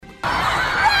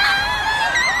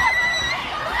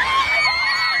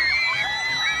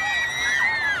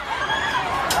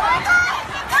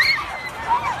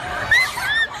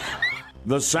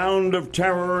The sound of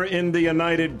terror in the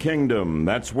United Kingdom.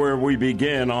 That's where we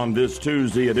begin on this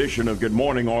Tuesday edition of Good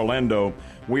Morning Orlando.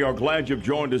 We are glad you've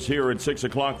joined us here at 6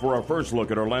 o'clock for our first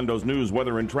look at Orlando's news,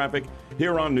 weather, and traffic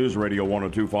here on News Radio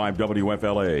 102.5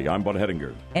 WFLA. I'm Bud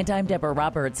Hedinger. And I'm Deborah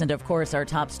Roberts. And, of course, our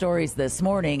top stories this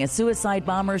morning. A suicide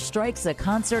bomber strikes a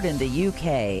concert in the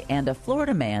UK. And a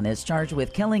Florida man is charged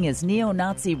with killing his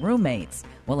neo-Nazi roommates.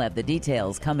 We'll have the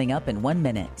details coming up in 1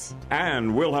 minute.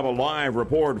 And we'll have a live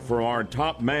report from our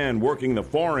top man working the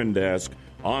foreign desk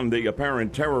on the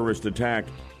apparent terrorist attack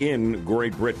in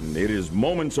Great Britain. It is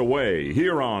moments away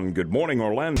here on Good Morning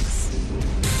Orlando.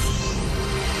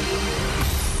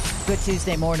 Good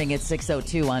Tuesday morning at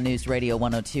 6:02 on News Radio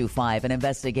 102.5. An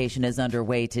investigation is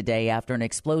underway today after an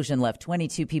explosion left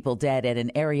 22 people dead at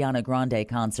an Ariana Grande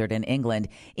concert in England.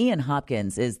 Ian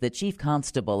Hopkins is the chief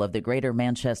constable of the Greater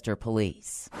Manchester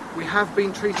Police. We have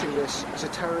been treating this as a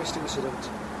terrorist incident,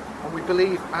 and we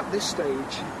believe at this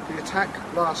stage the attack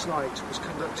last night was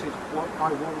conducted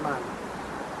by one man.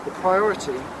 The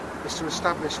priority is to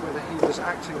establish whether he was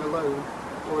acting alone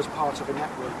or as part of a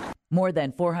network. More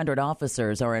than 400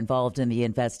 officers are involved in the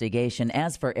investigation.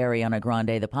 As for Ariana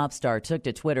Grande, the pop star took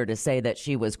to Twitter to say that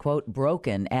she was, quote,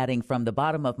 broken, adding, "From the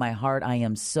bottom of my heart, I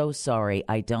am so sorry.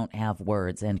 I don't have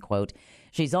words," end quote.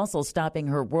 She's also stopping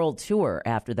her world tour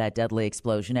after that deadly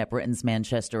explosion at Britain's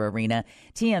Manchester Arena.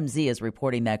 TMZ is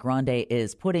reporting that Grande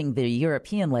is putting the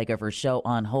European leg of her show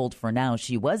on hold for now.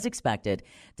 She was expected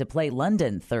to play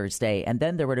London Thursday, and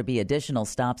then there were to be additional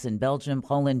stops in Belgium,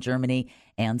 Poland, Germany,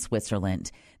 and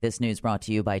Switzerland. This news brought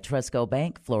to you by Trusco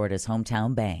Bank, Florida's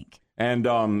hometown bank. And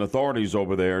authorities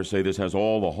over there say this has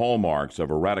all the hallmarks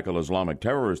of a radical Islamic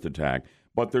terrorist attack,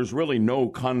 but there's really no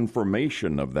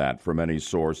confirmation of that from any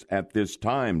source at this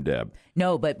time, Deb.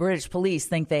 No, but British police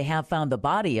think they have found the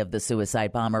body of the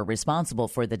suicide bomber responsible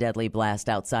for the deadly blast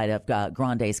outside of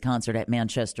Grande's concert at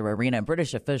Manchester Arena.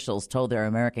 British officials told their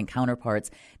American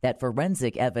counterparts that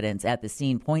forensic evidence at the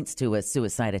scene points to a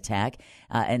suicide attack,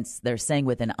 and they're saying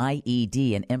with an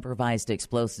IED, an improvised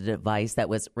explosive device that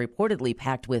was reportedly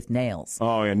packed with nails.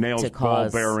 Oh, yeah, nails, ball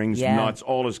bearings, nuts,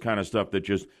 all this kind of stuff that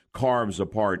just carves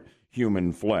apart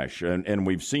human flesh. And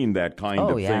we've seen that kind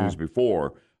of things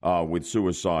before with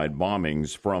suicide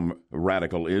bombings from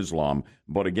radical Islam.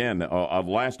 But again,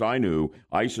 last I knew,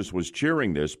 ISIS was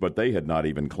cheering this, but they had not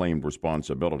even claimed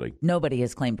responsibility. Nobody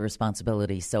has claimed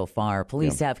responsibility so far.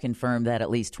 Police have confirmed that at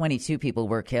least 22 people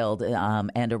were killed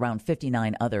and around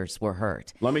 59 others were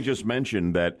hurt. Let me just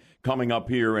mention that coming up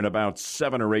here in about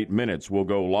 7 or 8 minutes, we'll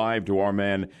go live to our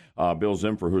man, Bill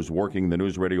Zimfer, who's working the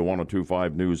News Radio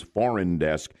 102.5 News foreign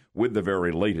desk with the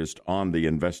very latest on the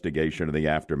investigation of the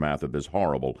aftermath of this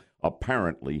horrible,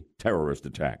 apparently terrorist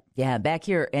attack. Yeah, back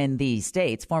here in the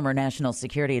States, former National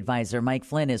Security Advisor Mike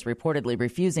Flynn is reportedly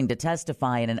refusing to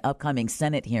testify in an upcoming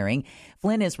Senate hearing.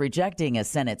 Flynn is rejecting a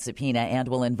Senate subpoena and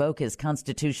will invoke his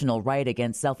constitutional right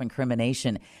against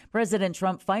self-incrimination. President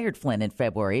Trump fired Flynn in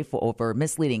February over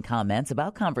misleading comments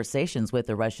about conversations with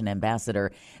the Russian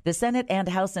ambassador. The Senate and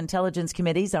House Intelligence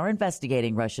Committees are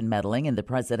investigating Russian meddling in the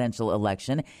presidential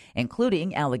election,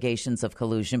 including allegations of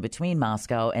collusion between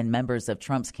Moscow and members of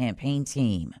Trump's campaign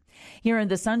team. Here in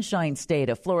the Sunshine State,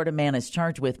 a Florida man is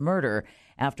charged with murder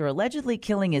after allegedly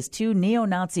killing his two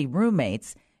neo-Nazi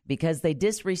roommates because they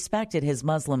disrespected his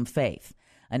Muslim faith.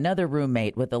 Another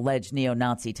roommate with alleged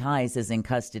neo-Nazi ties is in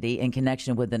custody in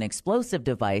connection with an explosive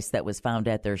device that was found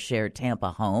at their shared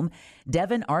Tampa home.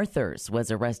 Devin Arthurs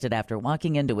was arrested after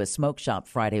walking into a smoke shop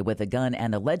Friday with a gun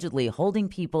and allegedly holding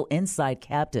people inside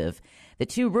captive. The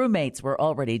two roommates were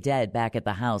already dead back at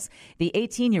the house. The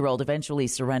 18-year-old eventually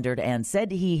surrendered and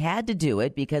said he had to do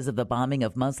it because of the bombing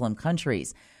of Muslim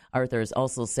countries. Arthurs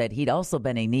also said he'd also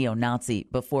been a neo-Nazi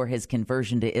before his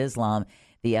conversion to Islam.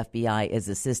 The FBI is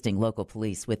assisting local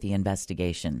police with the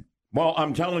investigation. Well,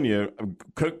 I'm telling you,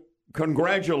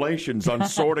 congratulations on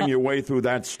sorting your way through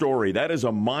that story. That is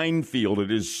a minefield.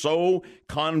 It is so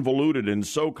convoluted and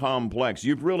so complex.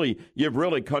 You've really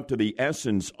cut to the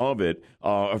essence of it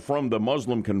from the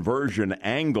Muslim conversion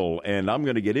angle, and I'm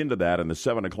going to get into that in the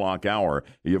 7 o'clock hour.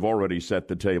 You've already set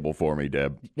the table for me,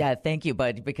 Deb. Yeah, thank you,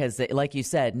 Bud, because like you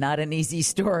said, not an easy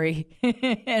story.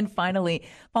 And finally,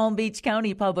 Palm Beach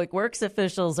County Public Works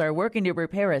officials are working to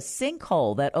repair a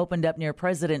sinkhole that opened up near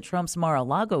President Trump's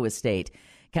Mar-a-Lago estate.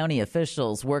 County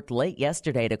officials worked late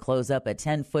yesterday to close up a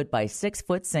 10-foot by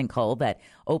 6-foot sinkhole that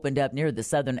opened up near the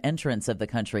southern entrance of the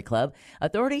country club.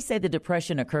 Authorities say the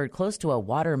depression occurred close to a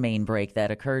water main break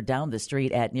that occurred down the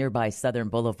street at nearby Southern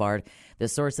Boulevard. The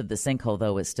source of the sinkhole,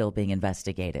 though, is still being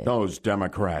investigated. Those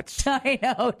Democrats. I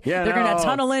know. They're going to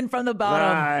tunnel in from the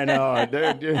bottom. I know.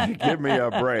 Give me a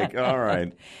break. All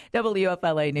right.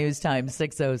 WFLA News Time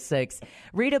 6:06.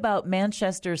 Read about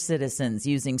Manchester citizens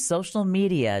using social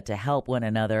media to help one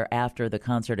another after the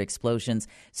concert explosions.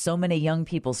 So many young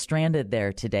people stranded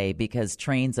there today because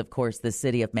trains, of course, the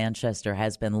city of Manchester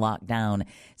has been locked down.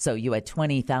 So you had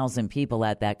 20,000 people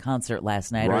at that concert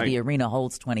last night, right. Or the arena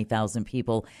holds 20,000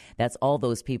 people. That's all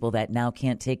those people that now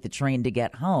can't take the train to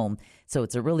get home. So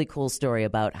it's a really cool story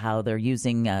about how they're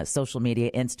using social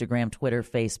media, Instagram, Twitter,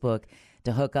 Facebook,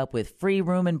 to hook up with free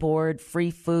room and board, free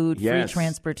food, free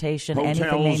transportation, anything they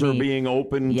need. Hotels are being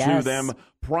opened to them.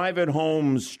 Private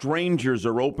homes, strangers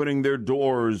are opening their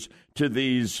doors to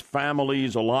these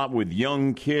families, a lot with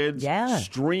young kids,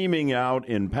 streaming out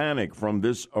in panic from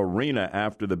this arena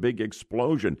after the big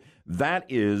explosion. That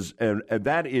is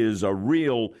a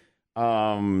real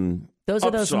those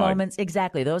are those upside. moments,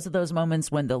 exactly. Those are those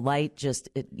moments when the light just,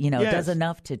 does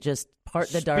enough to just part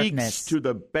the darkness. Speaks to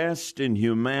the best in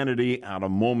humanity at a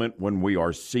moment when we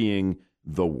are seeing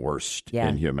the worst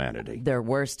in humanity. Their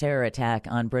worst terror attack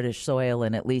on British soil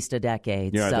in at least a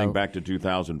decade. Yeah, I think back to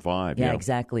 2005. Yeah,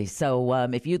 exactly. So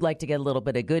if you'd like to get a little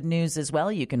bit of good news as well,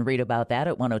 you can read about that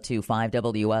at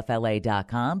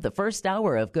 1025WFLA.com. The first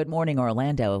hour of Good Morning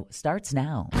Orlando starts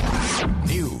now.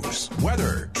 News,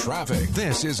 weather, traffic.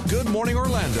 This is Good Morning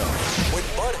Orlando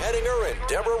with Bud Hedinger and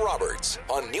Deborah Roberts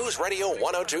on News Radio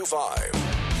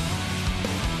 1025.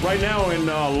 Right now in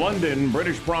London,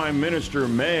 British Prime Minister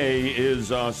May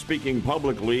is speaking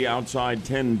publicly outside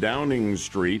 10 Downing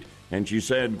Street, and she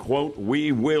said, quote,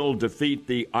 "We will defeat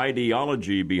the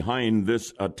ideology behind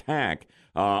this attack."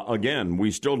 Again, we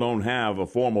still don't have a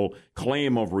formal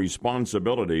claim of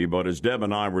responsibility, but as Deb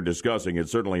and I were discussing, it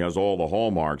certainly has all the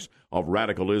hallmarks of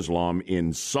radical Islam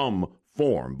in some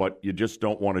form, but you just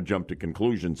don't want to jump to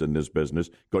conclusions in this business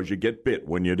because you get bit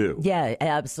when you do. Yeah,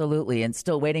 absolutely. And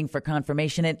still waiting for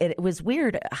confirmation. It was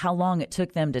weird how long it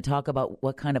took them to talk about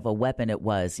what kind of a weapon it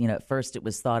was. At first it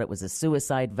was thought it was a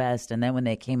suicide vest. And then when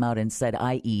they came out and said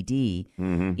IED,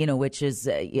 which is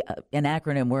an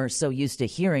acronym we're so used to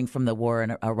hearing from the war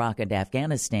in Iraq and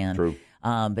Afghanistan. True.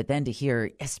 But then to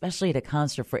hear, especially at a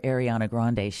concert for Ariana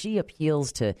Grande, she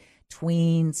appeals to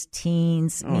tweens,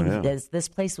 teens. This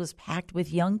place was packed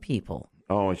with young people.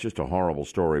 Oh, it's just a horrible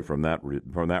story from that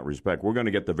respect. We're going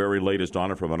to get the very latest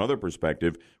on it from another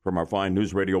perspective from our fine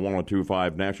News Radio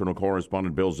 1025 national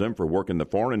correspondent Bill Zimfer working the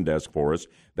foreign desk for us.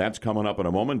 That's coming up in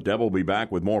a moment. Deb will be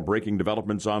back with more breaking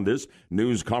developments on this,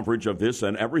 news coverage of this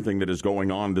and everything that is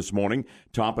going on this morning.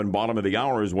 Top and bottom of the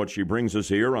hour is what she brings us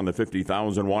here on the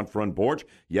 50,000-watt front porch.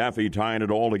 Yaffee tying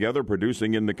it all together,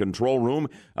 producing in the control room.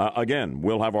 Again,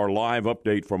 we'll have our live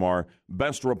update from our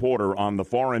best reporter on the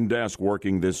foreign desk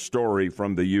working this story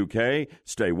from the UK.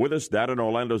 Stay with us. That and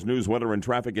Orlando's news, weather, and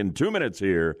traffic in 2 minutes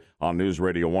here on News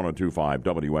Radio 1025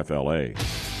 WFLA.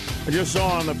 I just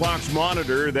saw on the Fox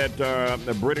Monitor that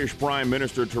the British Prime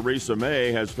Minister Theresa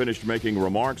May has finished making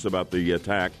remarks about the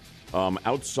attack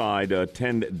outside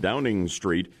 10 Downing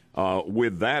Street.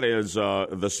 With that as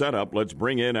the setup, let's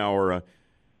bring in our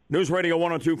News Radio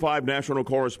 1025 national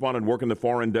correspondent working the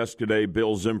foreign desk today,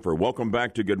 Bill Zimfer. Welcome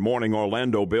back to Good Morning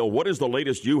Orlando. Bill, what is the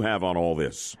latest you have on all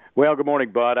this? Well, good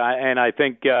morning, Bud. I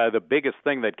think the biggest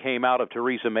thing that came out of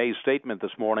Theresa May's statement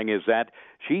this morning is that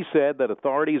she said that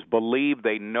authorities believe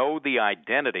they know the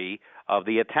identity of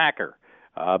the attacker.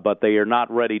 But they are not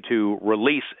ready to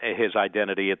release his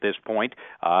identity at this point.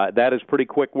 That is pretty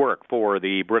quick work for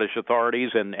the British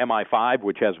authorities and MI5,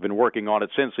 which has been working on it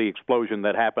since the explosion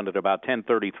that happened at about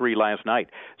 10:33 last night.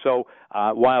 So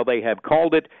while they have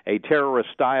called it a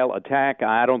terrorist-style attack,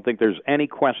 I don't think there's any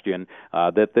question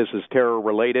that this is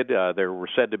terror-related. There were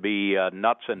said to be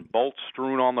nuts and bolts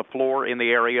strewn on the floor in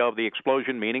the area of the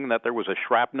explosion, meaning that there was a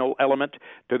shrapnel element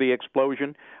to the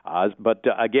explosion. But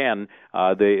again,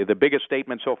 the biggest statement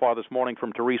so far this morning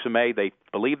from Theresa May, they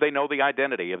believe they know the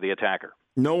identity of the attacker.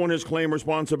 No one has claimed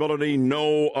responsibility,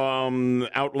 no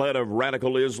outlet of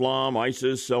radical Islam,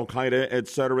 ISIS, Al-Qaeda, et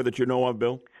cetera, that you know of,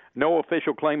 Bill? No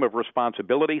official claim of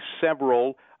responsibility.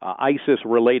 Several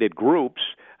ISIS-related groups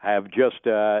have just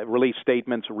released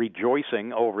statements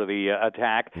rejoicing over the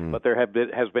attack, but there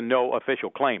has been no official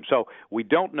claim. So we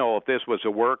don't know if this was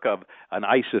a work of an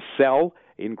ISIS cell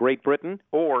in Great Britain,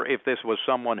 or if this was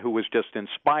someone who was just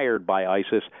inspired by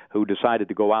ISIS who decided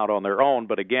to go out on their own.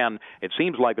 But again, it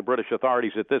seems like the British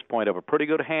authorities at this point have a pretty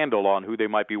good handle on who they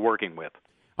might be working with.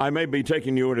 I may be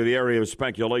taking you into the area of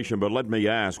speculation, but let me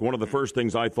ask. One of the first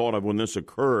things I thought of when this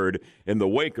occurred in the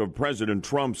wake of President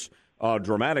Trump's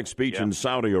dramatic speech in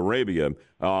Saudi Arabia,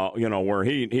 where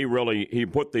he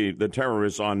put the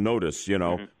terrorists on notice,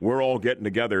 we're all getting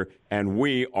together and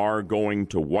we are going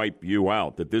to wipe you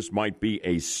out, that this might be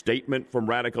a statement from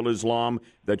radical Islam,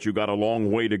 that you got a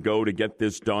long way to go to get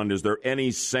this done. Is there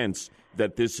any sense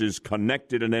that this is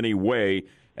connected in any way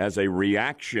as a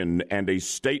reaction and a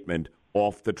statement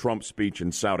off the Trump speech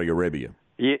in Saudi Arabia?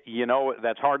 You know,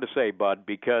 that's hard to say, Bud,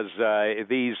 because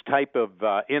these type of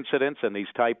incidents and these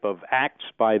type of acts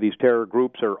by these terror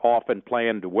groups are often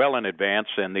planned well in advance,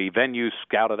 and the venues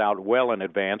scouted out well in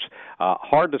advance.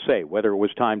 Hard to say whether it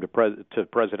was time to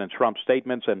President Trump's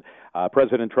statements, and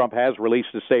President Trump has released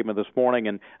a statement this morning,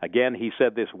 and again, he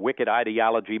said this wicked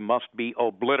ideology must be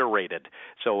obliterated.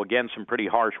 So again, some pretty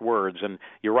harsh words, and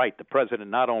you're right, the president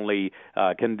not only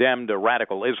condemned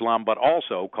radical Islam, but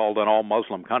also called on all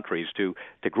Muslim countries to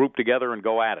group together and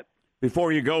go at it.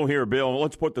 Before you go here, Bill,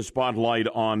 let's put the spotlight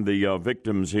on the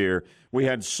victims here. We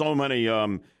had so many,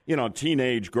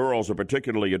 teenage girls are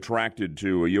particularly attracted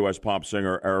to a U.S. pop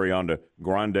singer, Ariana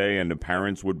Grande, and the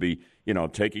parents would be,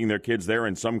 taking their kids there,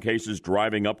 in some cases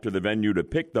driving up to the venue to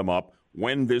pick them up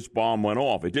when this bomb went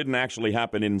off. It didn't actually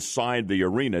happen inside the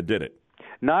arena, did it?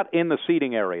 Not in the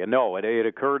seating area, no. It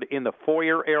occurred in the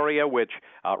foyer area, which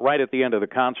right at the end of the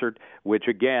concert, which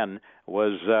again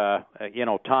was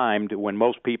timed when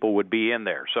most people would be in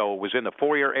there. So it was in the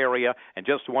foyer area. And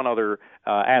just one other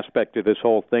aspect of this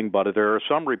whole thing, but there are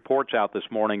some reports out this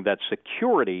morning that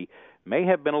security may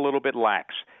have been a little bit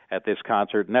lax at this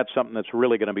concert, and that's something that's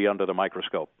really going to be under the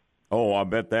microscope. Oh, I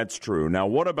bet that's true. Now,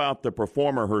 what about the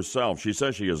performer herself? She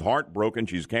says she is heartbroken.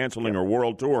 She's canceling her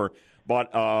world tour.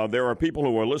 But there are people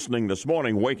who are listening this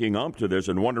morning waking up to this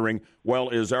and wondering, well,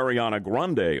 is Ariana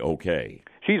Grande okay?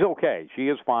 She's okay. She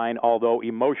is fine, although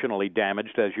emotionally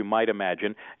damaged, as you might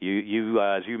imagine.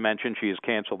 As you mentioned, she has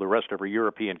canceled the rest of her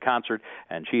European concert,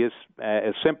 and she has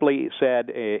simply said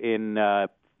in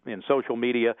social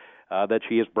media that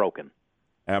she is broken.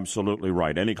 Absolutely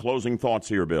right. Any closing thoughts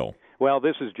here, Bill? Well,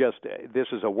 this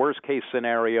is a worst-case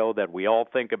scenario that we all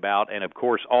think about, and, of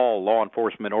course, all law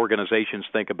enforcement organizations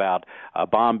think about a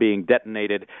bomb being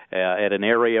detonated at an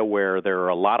area where there are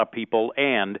a lot of people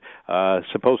and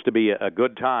supposed to be a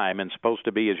good time and supposed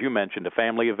to be, as you mentioned, a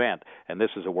family event, and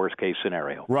this is a worst-case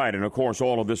scenario. Right, and, of course,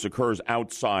 all of this occurs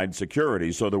outside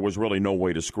security, so there was really no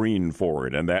way to screen for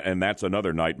it, and that's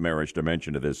another nightmarish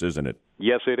dimension to this, isn't it?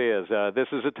 Yes, it is. This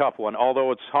is a tough one,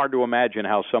 although it's hard to imagine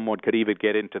how someone could even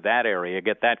get into that area,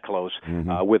 get that close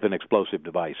with an explosive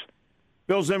device.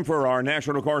 Bill Zimfer, our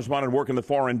national correspondent working the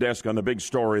foreign desk on the big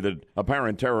story, the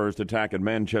apparent terrorist attack in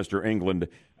Manchester, England,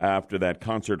 after that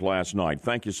concert last night.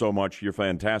 Thank you so much. You're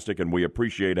fantastic, and we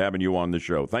appreciate having you on the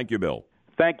show. Thank you, Bill.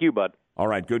 Thank you, Bud. All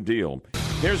right, good deal.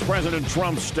 Here's President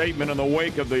Trump's statement in the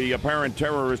wake of the apparent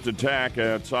terrorist attack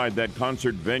outside that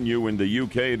concert venue in the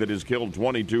UK that has killed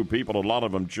 22 people, a lot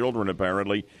of them children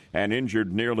apparently, and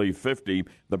injured nearly 50.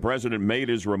 The president made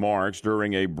his remarks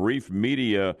during a brief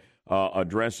media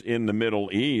address in the Middle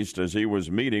East as he was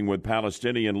meeting with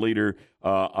Palestinian leader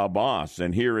Abbas.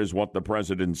 And here is what the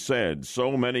president said.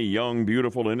 So many young,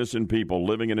 beautiful, innocent people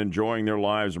living and enjoying their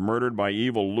lives murdered by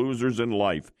evil losers in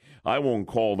life. I won't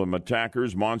call them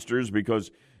attackers, monsters, because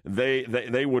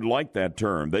they would like that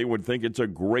term. They would think it's a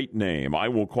great name. I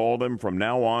will call them from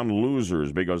now on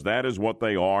losers, because that is what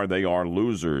they are. They are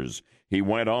losers. He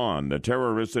went on, the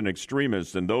terrorists and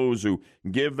extremists and those who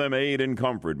give them aid and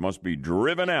comfort must be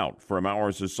driven out from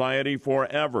our society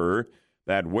forever.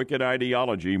 That wicked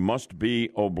ideology must be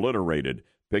obliterated.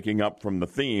 Picking up from the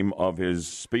theme of his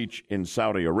speech in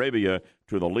Saudi Arabia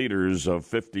to the leaders of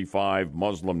 55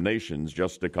 Muslim nations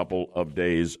just a couple of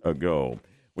days ago.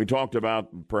 We talked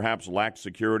about perhaps lax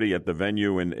security at the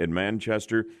venue in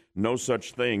Manchester. No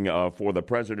such thing for the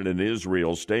president in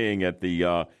Israel staying at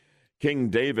the King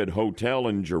David Hotel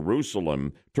in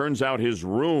Jerusalem. Turns out his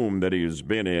room that he's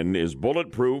been in is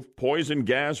bulletproof, poison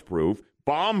gas proof,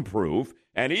 bomb proof,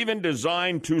 and even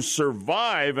designed to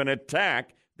survive an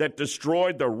attack that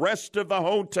destroyed the rest of the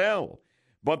hotel.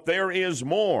 But there is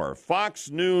more.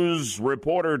 Fox News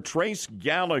reporter Trace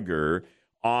Gallagher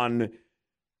on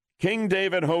King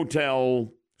David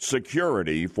Hotel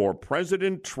security for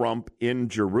President Trump in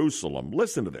Jerusalem.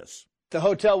 Listen to this. The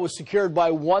hotel was secured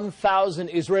by 1,000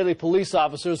 Israeli police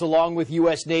officers, along with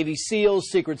U.S. Navy SEALs,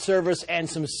 Secret Service, and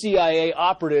some CIA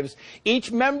operatives. Each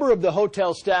member of the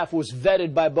hotel staff was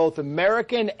vetted by both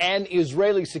American and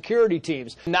Israeli security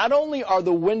teams. Not only are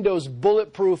the windows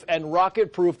bulletproof and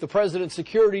rocket-proof, the president's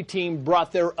security team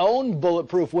brought their own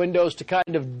bulletproof windows to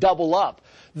kind of double up.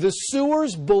 The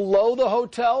sewers below the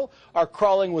hotel are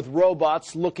crawling with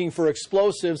robots looking for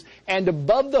explosives, and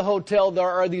above the hotel there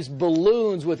are these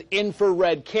balloons with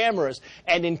infrared cameras.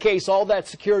 And in case all that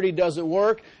security doesn't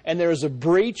work and there's a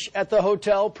breach at the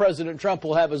hotel, President Trump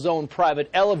will have his own private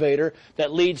elevator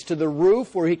that leads to the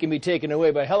roof where he can be taken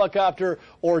away by helicopter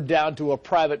or down to a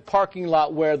private parking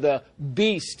lot where the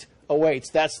beast awaits.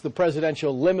 That's the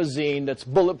presidential limousine that's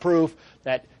bulletproof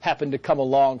that happened to come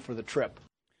along for the trip.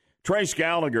 Trace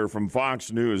Gallagher from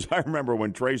Fox News. I remember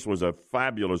when Trace was a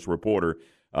fabulous reporter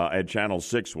at Channel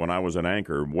 6 when I was an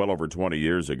anchor well over 20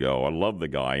 years ago. I love the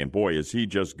guy, and boy, is he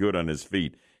just good on his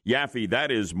feet. Yaffee,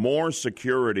 that is more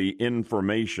security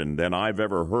information than I've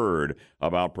ever heard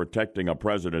about protecting a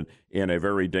president in a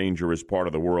very dangerous part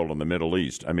of the world in the Middle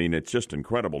East. I mean, it's just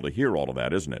incredible to hear all of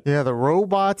that, isn't it? Yeah, the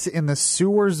robots in the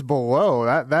sewers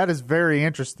below. That is very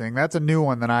interesting. That's a new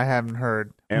one that I haven't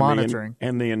heard. Monitoring.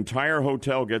 And the entire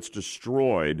hotel gets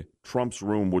destroyed. Trump's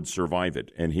room would survive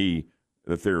it, and he,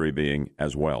 the theory being,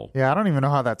 as well. Yeah, I don't even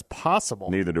know how that's possible.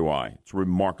 Neither do I. It's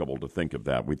remarkable to think of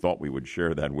that. We thought we would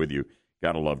share that with you.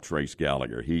 Gotta love Trace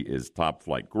Gallagher. He is top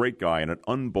flight. Great guy and an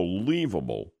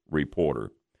unbelievable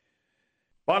reporter.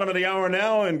 Bottom of the hour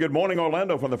now, and good morning,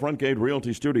 Orlando, from the Front Gate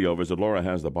Realty Studio. Visit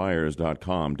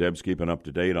laurahasthebuyers.com. Deb's keeping up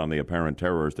to date on the apparent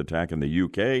terrorist attack in the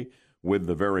UK with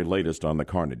the very latest on the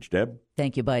carnage. Deb?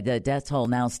 Thank you, Bud. The death toll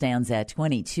now stands at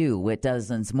 22, with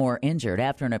dozens more injured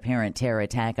after an apparent terror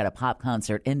attack at a pop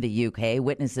concert in the UK.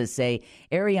 Witnesses say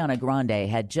Ariana Grande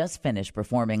had just finished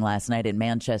performing last night in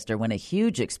Manchester when a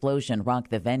huge explosion rocked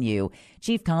the venue.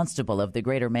 Chief Constable of the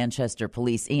Greater Manchester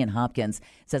Police, Ian Hopkins,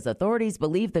 says authorities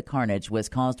believe the carnage was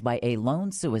caused by a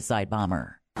lone suicide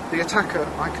bomber. The attacker,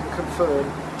 I can confirm,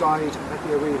 died at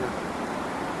the arena.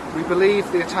 We believe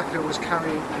the attacker was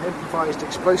carrying an improvised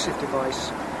explosive device,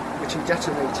 which he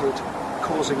detonated,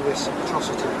 causing this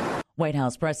atrocity. White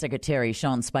House Press Secretary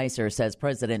Sean Spicer says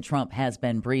President Trump has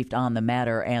been briefed on the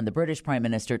matter, and the British Prime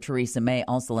Minister Theresa May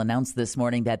also announced this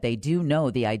morning that they do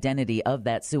know the identity of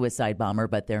that suicide bomber,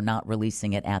 but they're not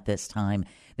releasing it at this time.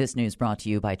 This news brought to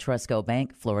you by Trusco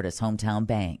Bank, Florida's hometown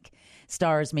bank.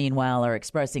 Stars, meanwhile, are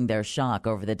expressing their shock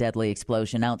over the deadly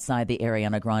explosion outside the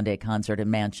Ariana Grande concert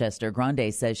in Manchester.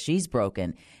 Grande says she's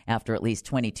broken after at least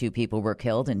 22 people were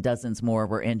killed and dozens more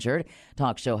were injured.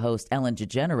 Talk show host Ellen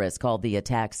DeGeneres called the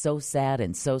attack so sad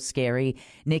and so scary.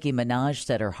 Nicki Minaj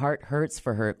said her heart hurts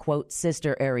for her, quote,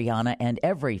 sister Ariana and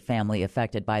every family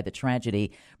affected by the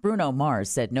tragedy. Bruno Mars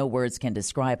said no words can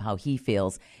describe how he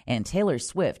feels. And Taylor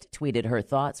Swift tweeted her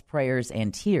thoughts, prayers,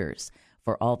 and tears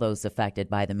for all those affected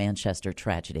by the Manchester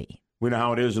tragedy. We know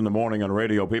how it is in the morning on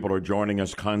radio. People are joining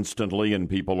us constantly, and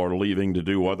people are leaving to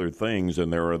do other things.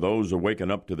 And there are those who are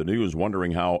waking up to the news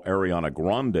wondering how Ariana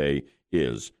Grande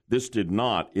is. This did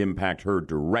not impact her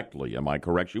directly. Am I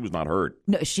correct? She was not hurt.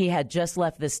 No, she had just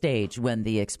left the stage when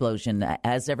the explosion,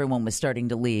 as everyone was starting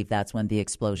to leave, that's when the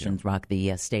explosions rocked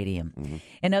the stadium. Mm-hmm.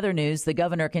 In other news, the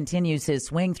governor continues his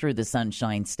swing through the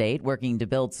Sunshine State, working to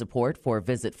build support for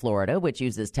Visit Florida, which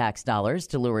uses tax dollars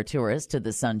to lure tourists to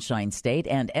the Sunshine State,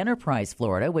 and Enterprise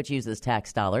Florida, which uses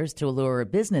tax dollars to lure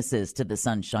businesses to the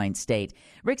Sunshine State.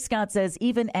 Rick Scott says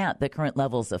even at the current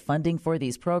levels of funding for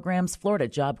these programs, Florida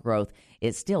job growth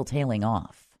is still tailing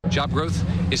off. Job growth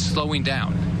is slowing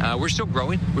down. We're still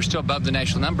growing. We're still above the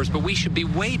national numbers, but we should be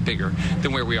way bigger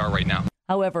than where we are right now.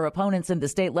 However, opponents in the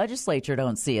state legislature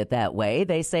don't see it that way.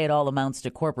 They say it all amounts to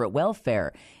corporate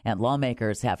welfare, and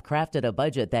lawmakers have crafted a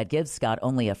budget that gives Scott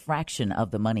only a fraction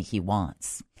of the money he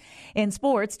wants. In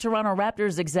sports, Toronto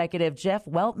Raptors executive Jeff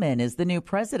Weltman is the new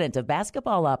president of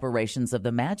basketball operations of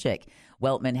the Magic.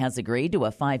 Weltman has agreed to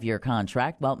a 5-year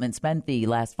contract. Weltman spent the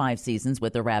last 5 seasons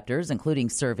with the Raptors, including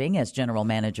serving as general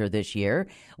manager this year.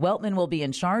 Weltman will be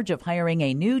in charge of hiring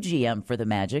a new GM for the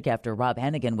Magic after Rob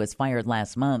Hennigan was fired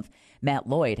last month. Matt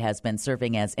Lloyd has been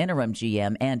serving as interim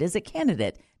GM and is a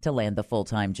candidate to land the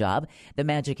full-time job. The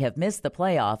Magic have missed the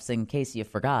playoffs, in case you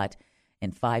forgot,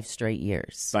 in 5 straight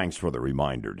years. Thanks for the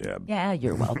reminder, Deb. Yeah,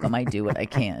 you're welcome. I do what I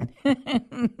can.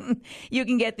 You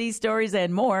can get these stories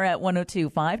and more at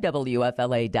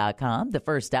 1025WFLA.com. The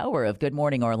first hour of Good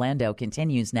Morning Orlando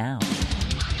continues now.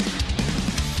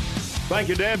 Thank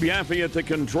you, Deb. Yaffee at the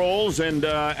controls. And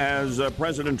as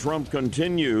President Trump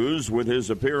continues with his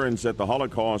appearance at the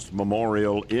Holocaust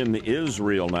Memorial in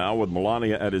Israel now, with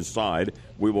Melania at his side,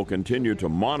 we will continue to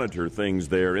monitor things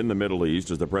there in the Middle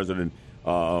East as the president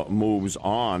moves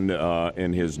on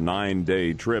in his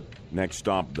 9-day trip. Next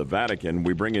stop, the Vatican.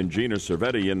 We bring in Gina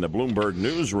Cervetti in the Bloomberg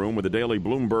newsroom with the daily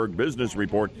Bloomberg Business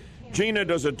Report. Gina,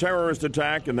 does a terrorist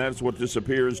attack, and that's what this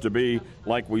appears to be,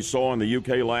 like we saw in the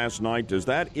UK last night, does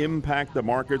that impact the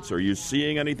markets? Are you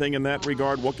seeing anything in that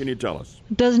regard? What can you tell us?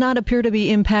 Does not appear to be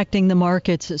impacting the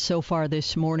markets so far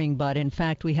this morning, but in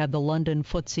fact we have the London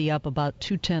FTSE up about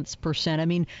 0.2%. I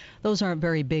mean, those aren't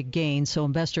very big gains, so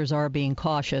investors are being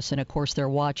cautious, and of course they're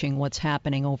watching what's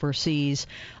happening overseas.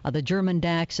 The German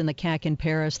DAX and the CAC in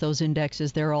Paris, those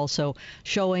indexes, they're also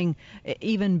showing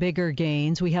even bigger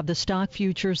gains. We have the stock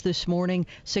futures this morning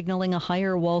signaling a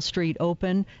higher Wall Street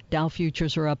open. Dow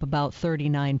futures are up about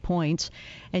 39 points.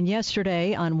 And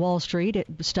yesterday on Wall Street,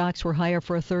 stocks were higher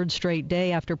for a third straight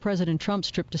day after President Trump's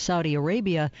trip to Saudi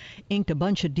Arabia inked a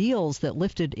bunch of deals that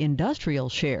lifted industrial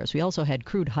shares. We also had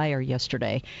crude higher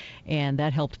yesterday, and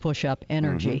that helped push up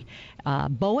energy.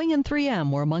 Boeing and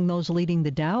 3M were among those leading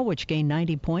the Dow, which gained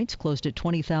 90 points, closed at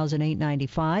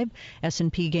 20,895.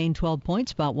 S&P gained 12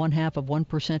 points, about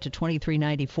 0.5% to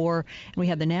 2394. And we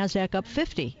had the Nasdaq up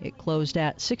 50. It closed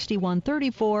at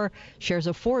 6134. Shares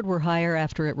of Ford were higher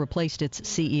after it replaced its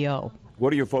CEO.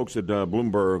 What are you folks at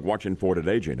Bloomberg watching for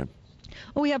today, Gina?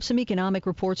 Well, we have some economic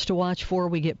reports to watch for.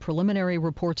 We get preliminary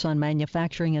reports on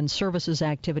manufacturing and services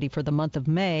activity for the month of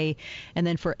May. And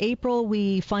then for April,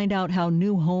 we find out how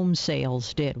new home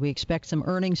sales did. We expect some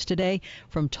earnings today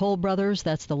from Toll Brothers,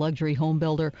 that's the luxury home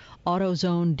builder,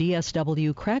 AutoZone,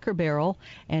 DSW, Cracker Barrel,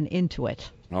 and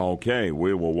Intuit. Okay,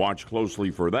 we will watch closely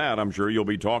for that. I'm sure you'll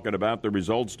be talking about the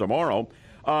results tomorrow.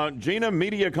 Gina,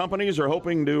 media companies are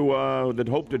hoping to that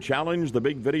hope to challenge the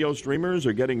big video streamers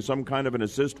are getting some kind of an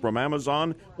assist from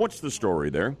Amazon. What's the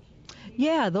story there?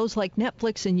 Yeah, those like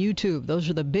Netflix and YouTube, those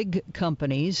are the big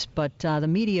companies, but the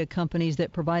media companies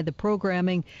that provide the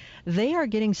programming, they are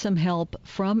getting some help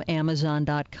from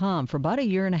Amazon.com. For about a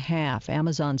year and a half,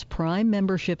 Amazon's Prime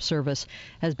membership service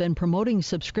has been promoting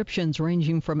subscriptions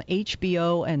ranging from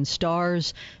HBO and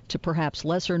Starz to perhaps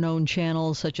lesser-known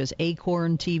channels such as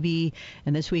Acorn TV.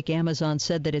 And this week, Amazon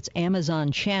said that its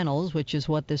Amazon Channels, which is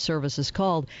what this service is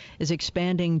called, is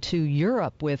expanding to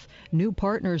Europe with new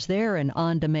partners there and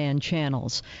on-demand channels.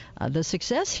 The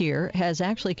success here has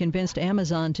actually convinced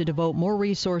Amazon to devote more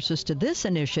resources to this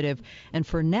initiative and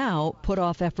for now put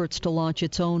off efforts to launch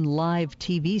its own live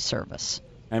TV service.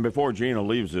 And before Gina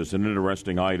leaves us, an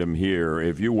interesting item here.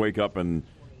 If you wake up and,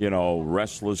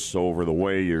 restless over the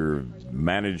way you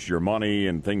manage your money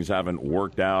and things haven't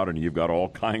worked out and you've got all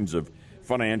kinds of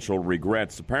financial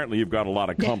regrets, apparently you've got a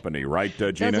lot of company, right,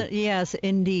 Gina? Yes,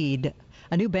 indeed.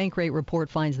 A new Bankrate report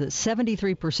finds that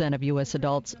 73% of U.S.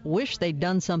 adults wish they'd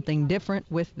done something different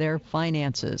with their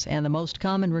finances. And the most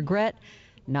common regret,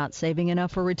 not saving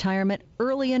enough for retirement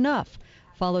early enough,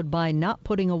 followed by not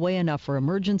putting away enough for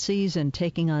emergencies and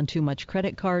taking on too much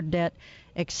credit card debt.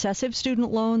 Excessive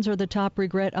student loans are the top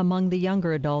regret among the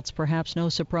younger adults. Perhaps no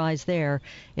surprise there.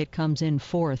 It comes in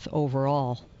fourth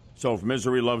overall. So if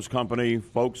misery loves company,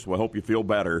 folks, we hope you feel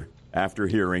better. After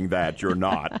hearing that, you're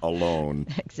not alone.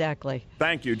 Exactly.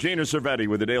 Thank you. Gina Cervetti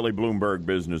with the Daily Bloomberg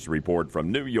Business Report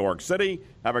from New York City.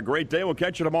 Have a great day. We'll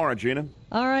catch you tomorrow, Gina.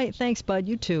 All right. Thanks, Bud.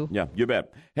 You too. Yeah, you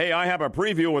bet. Hey, I have a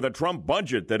preview of the Trump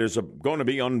budget that is going to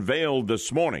be unveiled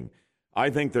this morning. I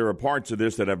think there are parts of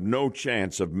this that have no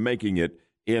chance of making it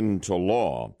into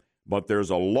law. But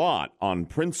there's a lot on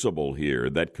principle here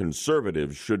that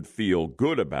conservatives should feel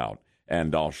good about.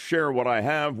 And I'll share what I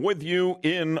have with you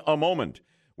in a moment.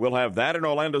 We'll have that in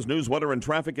Orlando's news, weather, and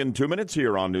traffic in 2 minutes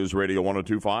here on News Radio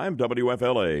 102.5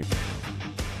 WFLA.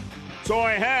 So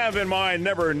I have in my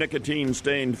never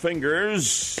nicotine-stained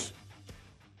fingers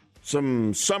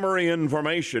some summary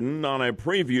information on a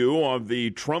preview of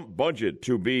the Trump budget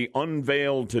to be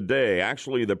unveiled today.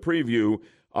 Actually, the preview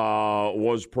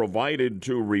was provided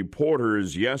to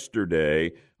reporters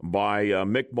yesterday by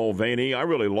Mick Mulvaney. I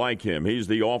really like him. He's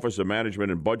the Office of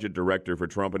Management and Budget Director for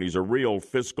Trump, and he's a real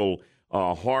fiscal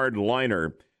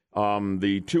hardliner.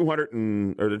 The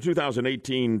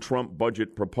 2018 Trump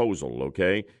budget proposal,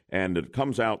 okay, and it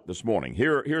comes out this morning.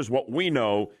 Here's what we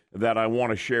know that I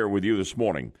want to share with you this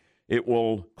morning. It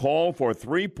will call for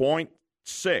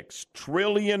 $3.6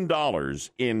 trillion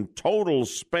in total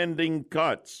spending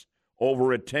cuts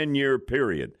over a 10-year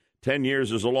period. 10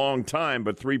 years is a long time,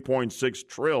 but $3.6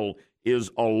 trillion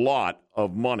is a lot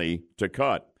of money to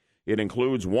cut. It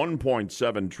includes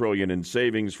 $1.7 trillion in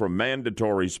savings from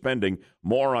mandatory spending.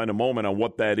 More in a moment on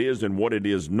what that is and what it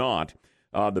is not.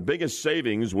 The biggest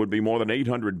savings would be more than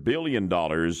 $800 billion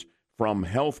from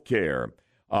health care.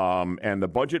 And the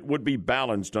budget would be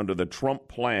balanced under the Trump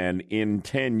plan in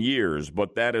 10 years.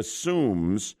 But that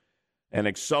assumes an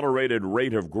accelerated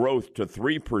rate of growth to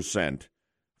 3%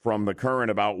 from the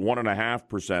current about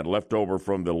 1.5% left over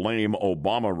from the lame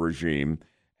Obama regime.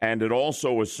 And it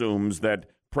also assumes that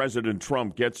President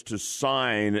Trump gets to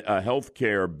sign a health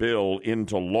care bill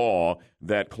into law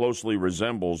that closely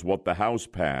resembles what the House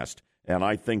passed. And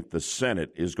I think the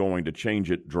Senate is going to change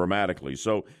it dramatically.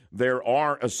 So there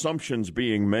are assumptions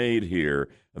being made here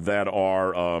that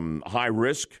are high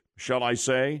risk, shall I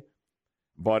say.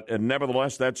 But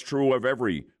nevertheless, that's true of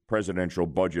every presidential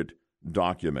budget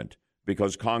document,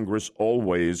 because Congress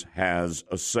always has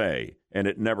a say, and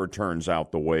it never turns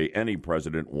out the way any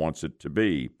president wants it to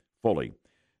be fully.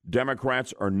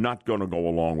 Democrats are not going to go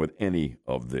along with any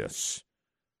of this.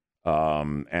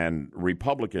 And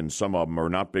Republicans, some of them are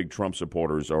not big Trump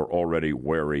supporters, are already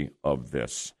wary of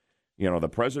this. You know, the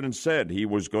president said he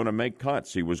was going to make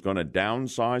cuts. He was going to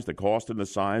downsize the cost and the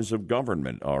size of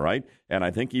government, all right? And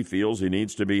I think he feels he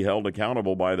needs to be held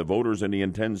accountable by the voters, and he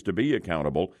intends to be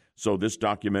accountable. So this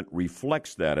document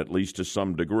reflects that, at least to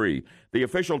some degree. The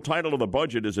official title of the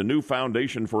budget is A New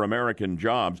Foundation for American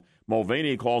Jobs.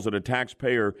 Mulvaney calls it a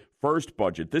taxpayer-first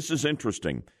budget. This is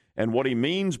interesting. And what he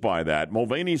means by that,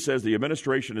 Mulvaney says the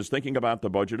administration is thinking about the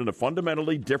budget in a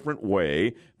fundamentally different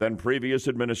way than previous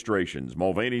administrations.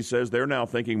 Mulvaney says they're now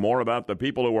thinking more about the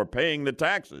people who are paying the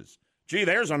taxes. Gee,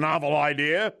 there's a novel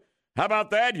idea. How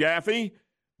about that, Yaffee?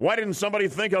 Why didn't somebody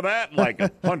think of that like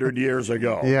 100 years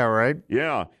ago? Yeah, right.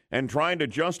 Yeah, and trying to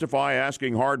justify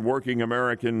asking hardworking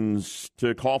Americans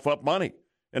to cough up money.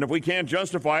 And if we can't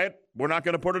justify it, we're not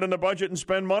going to put it in the budget and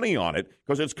spend money on it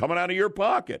because it's coming out of your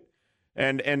pocket.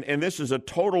 And this is a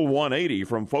total 180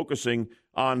 from focusing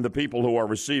on the people who are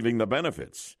receiving the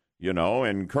benefits, you know,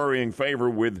 and currying favor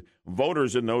with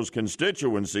voters in those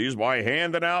constituencies by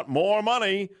handing out more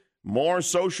money, more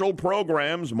social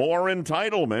programs, more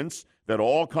entitlements that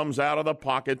all comes out of the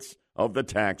pockets of the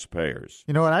taxpayers.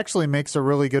 You know, it actually makes a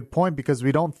really good point because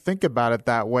we don't think about it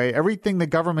that way. Everything the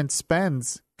government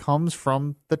spends comes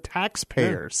from the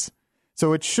taxpayers. Yeah.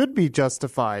 So it should be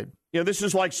justified. Yeah, this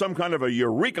is like some kind of a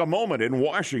eureka moment in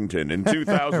Washington in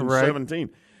 2017.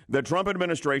 Right. The Trump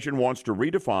administration wants to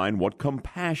redefine what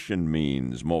compassion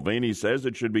means. Mulvaney says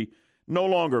it should be no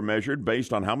longer measured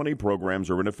based on how many programs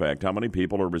are in effect, how many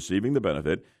people are receiving the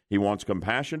benefit. He wants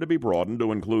compassion to be broadened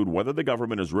to include whether the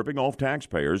government is ripping off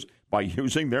taxpayers by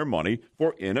using their money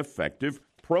for ineffective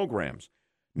programs.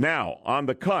 Now, on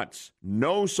the cuts,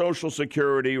 no Social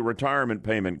Security retirement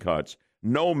payment cuts,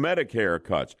 no Medicare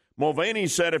cuts. Mulvaney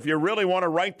said, if you really want to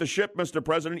right the ship, Mr.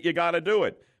 President, you got to do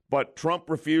it. But Trump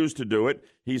refused to do it.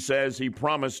 He says he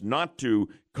promised not to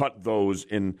cut those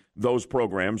in those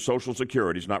programs. Social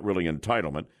Security is not really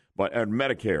entitlement, but and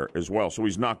Medicare as well. So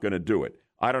he's not going to do it.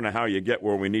 I don't know how you get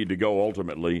where we need to go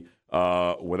ultimately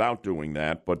without doing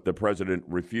that, but the president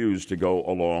refused to go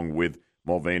along with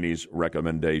Mulvaney's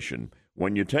recommendation.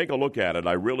 When you take a look at it,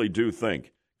 I really do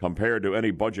think, compared to any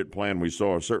budget plan we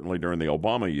saw certainly during the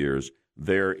Obama years,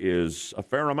 there is a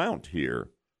fair amount here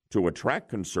to attract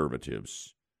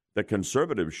conservatives that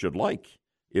conservatives should like,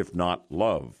 if not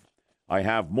love. I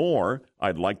have more.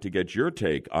 I'd like to get your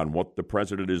take on what the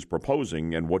president is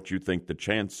proposing and what you think the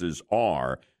chances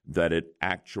are that it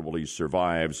actually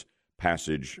survives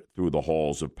passage through the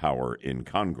halls of power in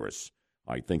Congress.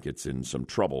 I think it's in some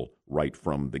trouble right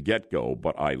from the get-go,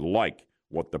 but I like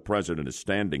what the president is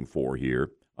standing for here.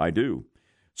 I do.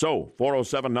 So,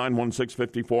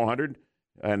 407-916-5400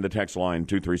 and the text line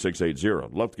 23680.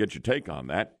 I'd love to get your take on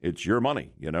that. It's your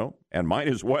money, you know, and mine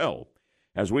as well.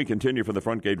 As we continue from the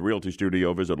Front Gate Realty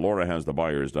Studio, visit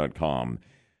laurahasthebuyers.com.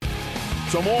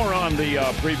 So more on the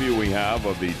preview we have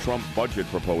of the Trump budget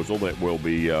proposal that will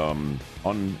be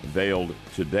unveiled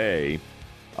today.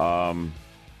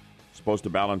 Supposed to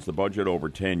balance the budget over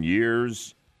 10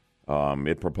 years.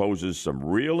 It proposes some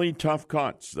really tough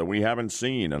cuts that we haven't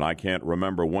seen, and I can't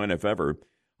remember when, if ever,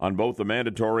 on both the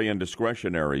mandatory and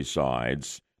discretionary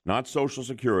sides. Not Social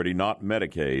Security, not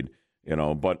Medicaid, you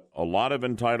know, but a lot of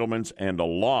entitlements and a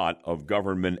lot of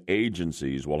government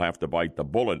agencies will have to bite the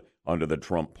bullet under the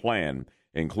Trump plan,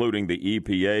 including the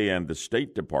EPA and the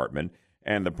State Department.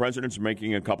 And the president's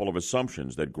making a couple of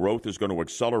assumptions that growth is going to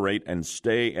accelerate and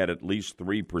stay at least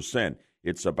 3%.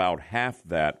 It's about half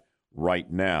that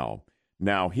right now.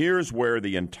 Now, here's where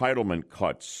the entitlement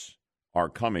cuts are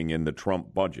coming in the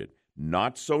Trump budget.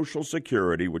 Not Social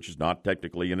Security, which is not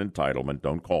technically an entitlement,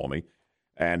 don't call me,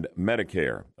 and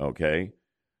Medicare, okay?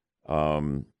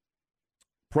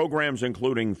 Programs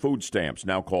including food stamps,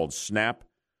 now called SNAP,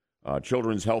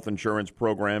 Children's Health Insurance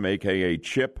Program, a.k.a.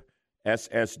 CHIP,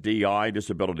 SSDI,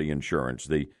 Disability Insurance.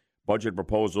 The budget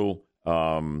proposal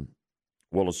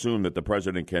will assume that the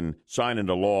president can sign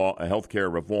into law a health care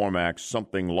reform act,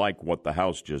 something like what the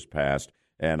House just passed,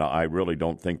 and I really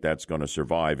don't think that's going to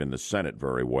survive in the Senate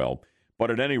very well. But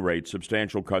at any rate,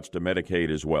 substantial cuts to Medicaid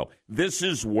as well. This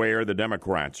is where the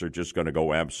Democrats are just going to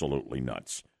go absolutely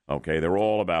nuts. Okay, they're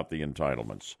all about the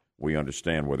entitlements. We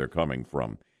understand where they're coming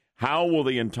from. How will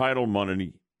the entitlement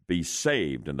money be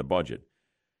saved in the budget?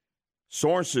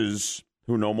 Sources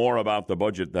who know more about the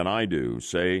budget than I do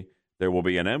say there will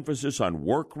be an emphasis on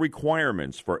work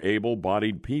requirements for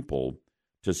able-bodied people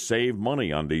to save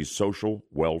money on these social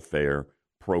welfare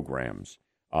programs.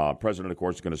 President, of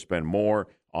course, is going to spend more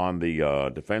on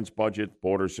the defense budget,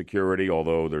 border security,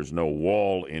 although there's no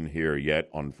wall in here yet,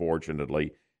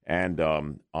 unfortunately, and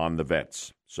on the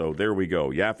vets. So there we go.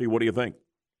 Yaffee, what do you think?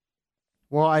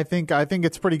 Well, I think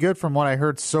it's pretty good from what I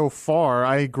heard so far.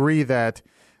 I agree that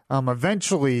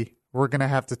eventually we're going to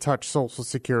have to touch Social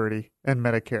Security and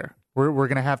Medicare. We're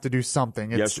going to have to do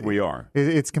something. Yes, we are.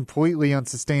 It's completely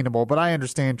unsustainable, but I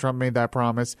understand Trump made that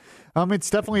promise. It's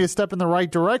definitely a step in the right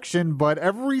direction, but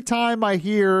every time I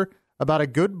hear about a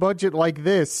good budget like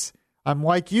this, I'm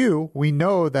like you. We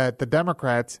know that the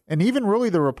Democrats, and even really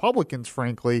the Republicans,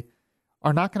 frankly,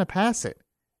 are not going to pass it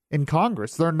in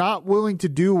Congress. They're not willing to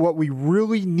do what we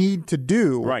really need to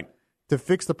do to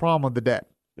fix the problem of the debt.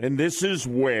 And this is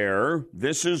where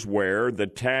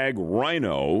the tag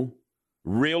rhino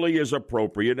really is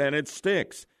appropriate, and it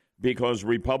sticks, because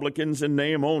Republicans in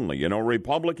name only. You know,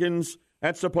 Republicans,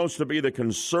 that's supposed to be the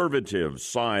conservative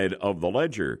side of the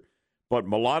ledger. But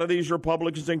a lot of these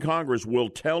Republicans in Congress will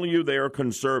tell you they are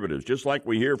conservatives, just like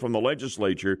we hear from the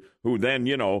legislature, who then,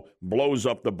 blows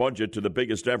up the budget to the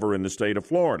biggest ever in the state of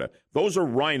Florida. Those are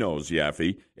rhinos,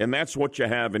 Yaffee, and that's what you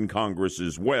have in Congress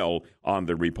as well on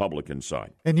the Republican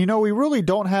side. And, we really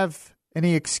don't have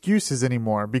any excuses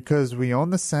anymore because we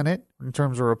own the Senate in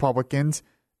terms of Republicans,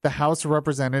 the House of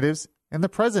Representatives, and the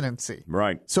presidency.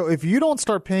 Right. So if you don't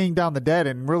start paying down the debt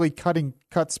and really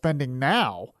cut spending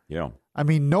now, I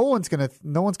mean, no one's gonna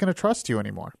trust you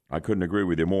anymore. I couldn't agree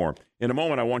with you more. In a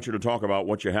moment, I want you to talk about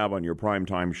what you have on your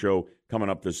primetime show coming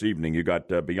up this evening. You got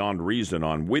Beyond Reason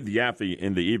on with Yaffee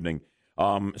in the evening.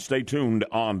 Stay tuned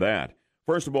on that.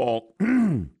 First of all,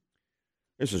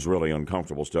 this is really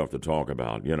uncomfortable stuff to talk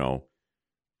about.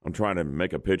 I'm trying to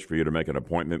make a pitch for you to make an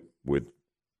appointment with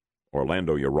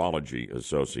Orlando Urology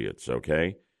Associates,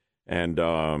 okay? And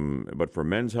but for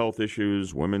men's health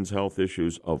issues, women's health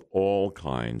issues of all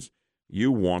kinds,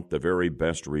 you want the very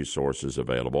best resources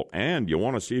available, and you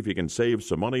want to see if you can save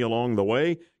some money along the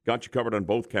way. Got you covered on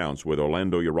both counts with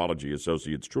Orlando Urology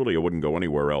Associates. Truly, I wouldn't go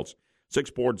anywhere else. 6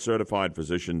 board-certified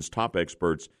physicians, top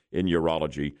experts in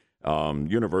urology,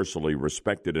 universally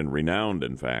respected and renowned,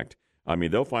 in fact. I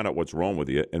mean, they'll find out what's wrong with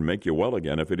you and make you well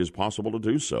again if it is possible to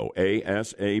do so.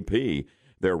 ASAP.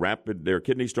 Their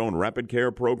kidney stone rapid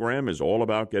care program is all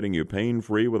about getting you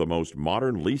pain-free with the most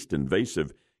modern, least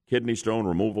invasive kidney stone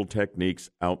removal techniques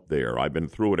out there. I've been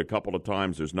through it a couple of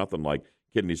times. There's nothing like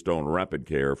kidney stone rapid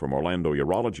care from Orlando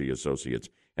Urology Associates.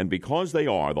 And because they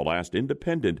are the last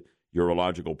independent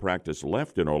urological practice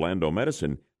left in Orlando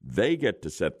medicine, they get to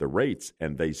set the rates,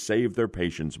 and they save their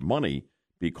patients money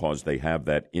because they have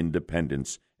that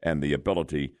independence and the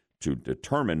ability to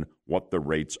determine what the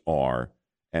rates are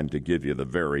and to give you the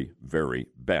very, very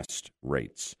best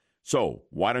rates. So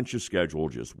why don't you schedule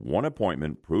just one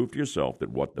appointment, prove to yourself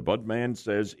that what the Budman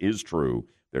says is true.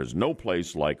 There's no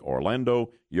place like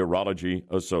Orlando Urology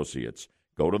Associates.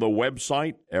 Go to the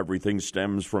website. Everything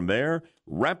stems from there.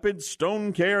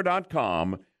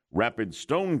 RapidStoneCare.com.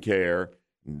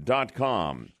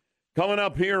 RapidStoneCare.com. Coming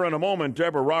up here in a moment,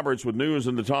 Deborah Roberts with news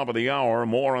in the top of the hour.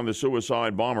 More on the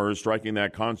suicide bombers striking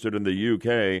that concert in the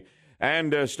UK.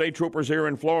 And state troopers here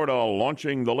in Florida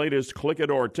launching the latest Click It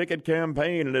or Ticket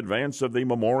campaign in advance of the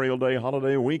Memorial Day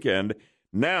holiday weekend.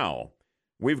 Now,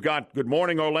 we've got Good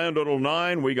Morning Orlando till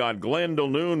 9. We got Glenn till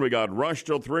noon. We got Rush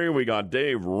till 3. We got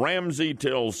Dave Ramsey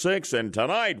till 6. And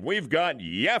tonight, we've got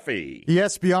Yaffee.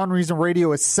 Yes, Beyond Reason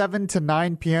Radio is 7 to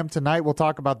 9 p.m. tonight. We'll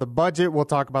talk about the budget. We'll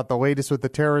talk about the latest with the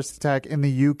terrorist attack in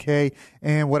the UK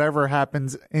and whatever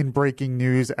happens in breaking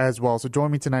news as well. So join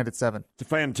me tonight at 7. It's a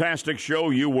fantastic show.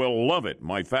 You will love it.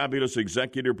 My fabulous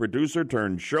executive producer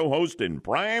turned show host in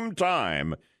prime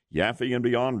time. Yaffee and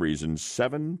Beyond Reason,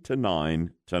 7 to 9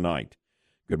 tonight.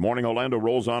 Good Morning Orlando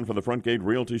rolls on from the Front Gate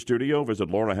Realty Studio. Visit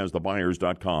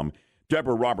LauraHasTheBuyers.com.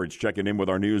 Deborah Roberts checking in with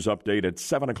our news update at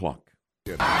 7 o'clock.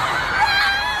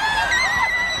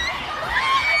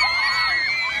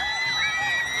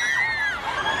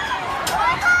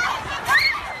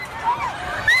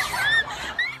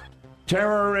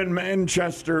 Terror in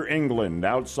Manchester, England,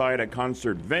 outside a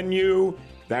concert venue.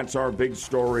 That's our big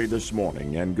story this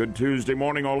morning. And good Tuesday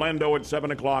morning, Orlando at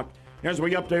 7 o'clock. As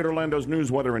we update Orlando's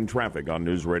news, weather, and traffic on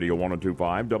News Radio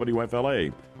 102.5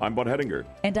 WFLA. I'm Bud Hedinger.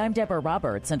 And I'm Deborah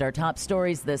Roberts. And our top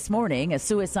stories this morning, a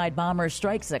suicide bomber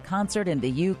strikes a concert in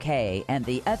the UK, and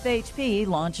the FHP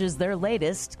launches their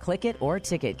latest Click It or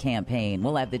Ticket campaign.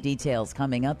 We'll have the details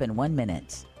coming up in 1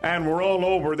 minute. And we're all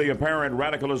over the apparent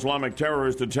radical Islamic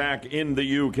terrorist attack in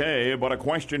the UK, but a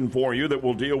question for you that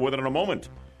we'll deal with in a moment.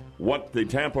 What the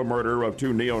Tampa murder of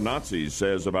two neo-Nazis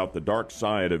says about the dark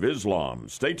side of Islam.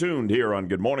 Stay tuned here on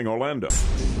Good Morning Orlando.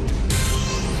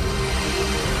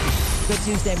 Good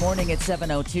Tuesday morning at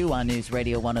 7:02 on News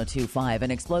Radio 102.5.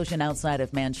 An explosion outside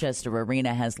of Manchester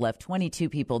Arena has left 22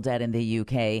 people dead in the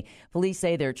UK. Police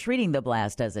say they're treating the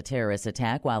blast as a terrorist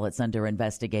attack while it's under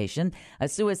investigation. A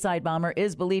suicide bomber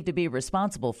is believed to be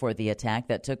responsible for the attack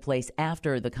that took place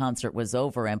after the concert was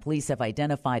over, and police have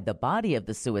identified the body of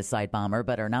the suicide bomber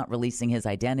but are not releasing his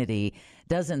identity.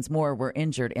 Dozens more were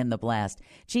injured in the blast.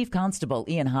 Chief Constable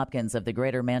Ian Hopkins of the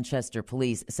Greater Manchester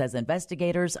Police says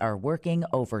investigators are working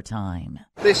overtime.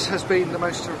 This has been the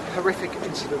most horrific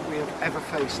incident we have ever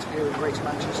faced here in Greater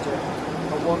Manchester,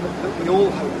 and one that we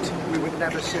all hoped we would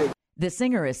never see. The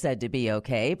singer is said to be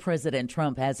okay. President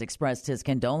Trump has expressed his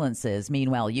condolences.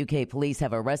 Meanwhile, UK police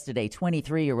have arrested a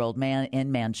 23-year-old man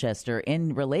in Manchester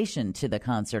in relation to the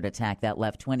concert attack that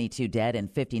left 22 dead and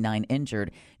 59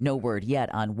 injured. No word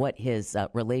yet on what his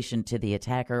relation to the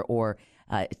attacker or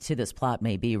to this plot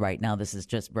may be right now. This is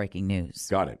just breaking news.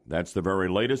 Got it. That's the very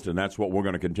latest, and that's what we're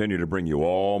going to continue to bring you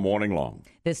all morning long.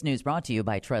 This news brought to you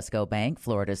by Trusco Bank,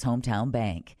 Florida's hometown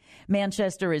bank.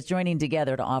 Manchester is joining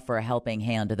together to offer a helping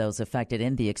hand to those affected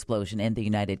in the explosion in the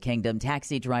United Kingdom.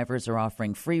 Taxi drivers are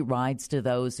offering free rides to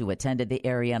those who attended the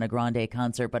Ariana Grande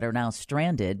concert but are now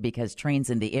stranded because trains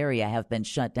in the area have been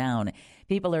shut down.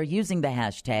 People are using the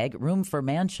hashtag Room for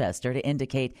Manchester to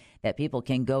indicate that people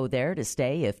can go there to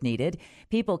stay if needed.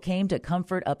 People came to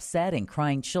comfort upset and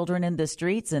crying children in the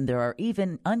streets, and there are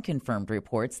even unconfirmed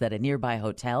reports that a nearby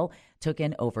hotel took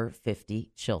in over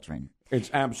 50 children. It's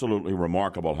absolutely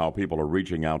remarkable how people are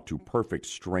reaching out to perfect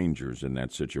strangers in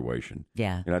that situation.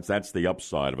 Yeah. And that's the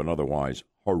upside of an otherwise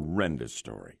horrendous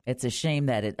story. It's a shame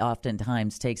that it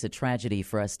oftentimes takes a tragedy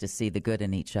for us to see the good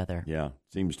in each other. Yeah,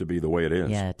 seems to be the way it is.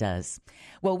 Yeah, it does.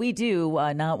 Well, we do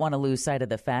not want to lose sight of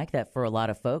the fact that for a lot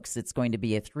of folks, it's going to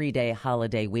be a 3-day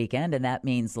holiday weekend, and that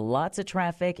means lots of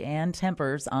traffic and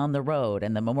tempers on the road.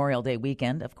 And the Memorial Day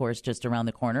weekend, of course, just around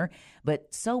the corner,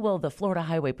 but so will the Florida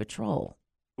Highway Patrol.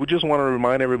 We just want to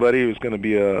remind everybody it's going to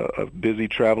be a busy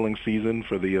traveling season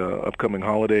for the upcoming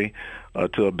holiday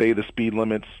to obey the speed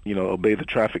limits, obey the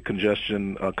traffic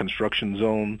congestion construction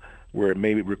zone where it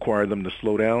may require them to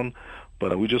slow down.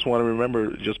 But we just want to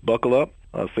remember, just buckle up.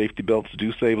 Safety belts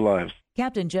do save lives.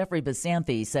 Captain Jeffrey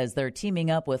Basanthi says they're teaming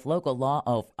up with local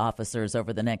law officers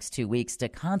over the next 2 weeks to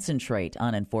concentrate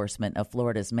on enforcement of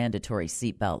Florida's mandatory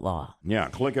seatbelt law. Yeah,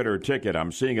 click it or ticket.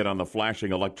 I'm seeing it on the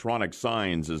flashing electronic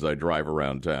signs as I drive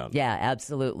around town. Yeah,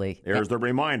 absolutely. There's the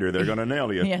reminder. They're going to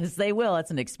nail you. Yes, they will.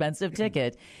 It's an expensive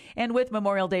ticket. And with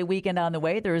Memorial Day weekend on the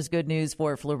way, there is good news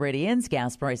for Floridians.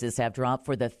 Gas prices have dropped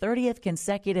for the 30th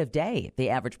consecutive day. The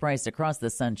average price across the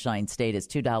Sunshine State is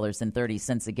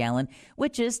 $2.30 a gallon,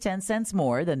 which is 10 cents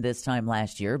more than this time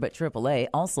last year. But AAA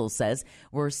also says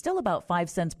we're still about 5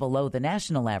 cents below the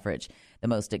national average. The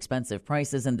most expensive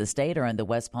prices in the state are in the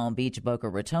West Palm Beach, Boca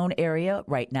Raton area.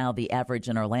 Right now, the average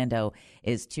in Orlando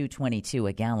is $2.22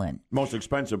 a gallon. Most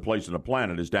expensive place on the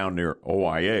planet is down near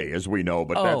OIA, as we know,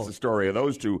 but that's the story of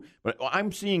those two. But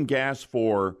I'm seeing gas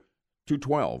for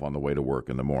 $2.12 on the way to work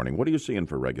in the morning. What are you seeing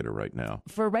for regular right now?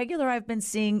 For regular, I've been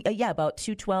seeing, about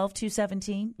 $2.12,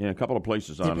 $2.17. Yeah, a couple of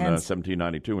places on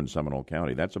 1792 in Seminole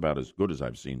County. That's about as good as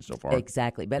I've seen so far.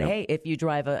 Exactly. But hey, if you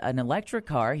drive an electric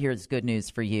car, here's good news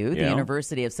for you. The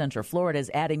University of Central Florida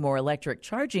is adding more electric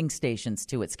charging stations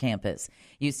to its campus.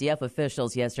 UCF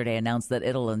officials yesterday announced that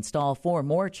it'll install 4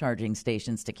 more charging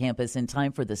stations to campus in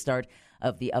time for the start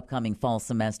of the upcoming fall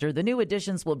semester. The new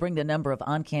additions will bring the number of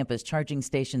on-campus charging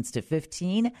stations to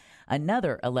 15.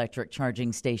 Another electric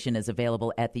charging station is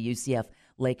available at the UCF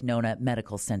Lake Nona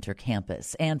Medical Center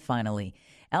campus. And finally,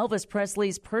 Elvis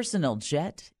Presley's personal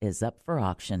jet is up for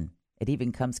auction. It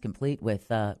even comes complete with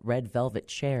red velvet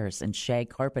chairs and shag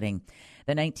carpeting.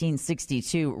 The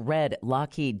 1962 red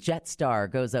Lockheed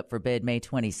Jetstar goes up for bid May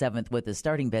 27th with a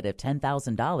starting bid of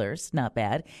 $10,000. Not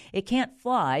bad. It can't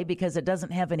fly because it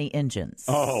doesn't have any engines.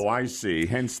 Oh, I see.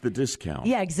 Hence the discount.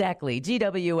 Yeah, exactly.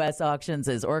 GWS Auctions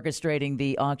is orchestrating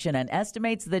the auction and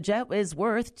estimates the jet is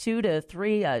worth $2 to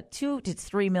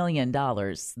 $3 million.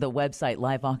 The website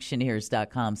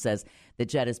liveauctioneers.com says the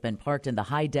jet has been parked in the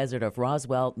high desert of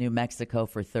Roswell, New Mexico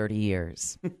for 30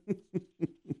 years.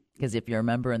 Because if you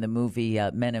remember in the movie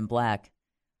Men in Black,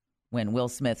 when Will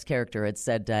Smith's character had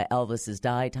said Elvis has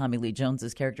died, Tommy Lee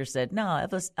Jones's character said, no,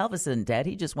 Elvis isn't dead.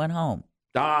 He just went home.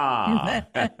 Ah.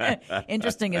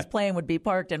 Interesting, his plane would be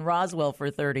parked in Roswell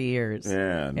for 30 years.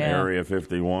 Yeah, Area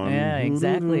 51. Yeah,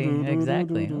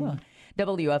 exactly. Oh.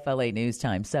 WFLA News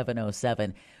Time,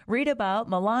 7:07. Read about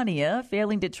Melania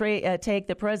failing to take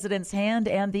the president's hand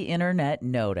and the internet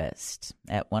noticed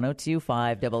at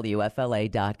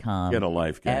 1025WFLA.com. Get a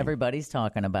life, gang. Everybody's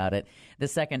talking about it. The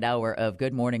second hour of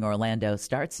Good Morning Orlando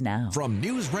starts now. From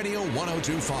News Radio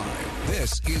 1025,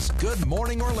 this is Good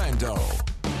Morning Orlando.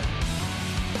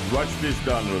 Watch this,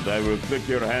 Donald. I will flick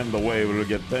your hand away. We'll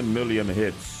get 10 million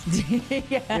hits.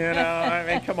 Yeah. You know, I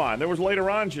mean, come on. There was later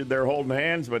on, they're holding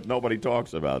hands, but nobody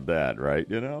talks about that, right?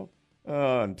 You know?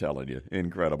 I'm telling you.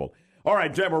 Incredible. All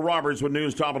right, Deborah Roberts with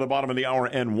news, top of the bottom of the hour,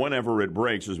 and whenever it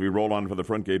breaks, as we roll on for the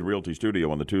Front Gate Realty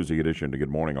Studio on the Tuesday edition to Good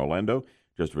Morning Orlando,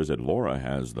 just visit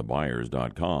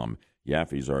LauraHasTheBuyers.com.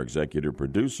 Yaffee's our executive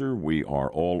producer. We are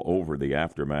all over the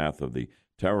aftermath of the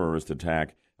terrorist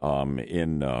attack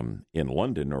in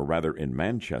London, or rather in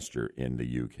Manchester in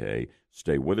the UK.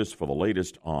 Stay with us for the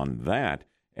latest on that,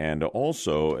 and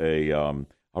also a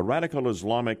radical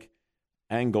Islamic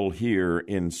angle here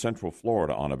in Central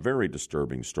Florida on a very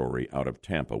disturbing story out of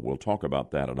Tampa. We'll talk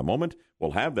about that in a moment.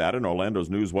 We'll have that in Orlando's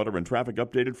news, weather, and traffic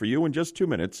updated for you in just 2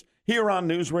 minutes here on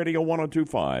News Radio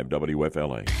 1025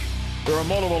 WFLA. There are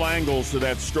multiple angles to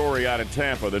that story out of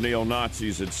Tampa, the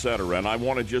neo-Nazis, etc., and I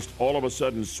want to just all of a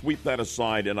sudden sweep that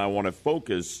aside, and I want to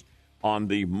focus on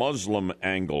the Muslim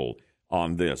angle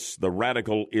on this, the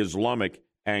radical Islamic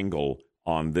angle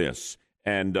on this.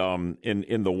 And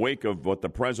in the wake of what the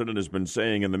president has been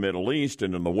saying in the Middle East,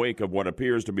 and in the wake of what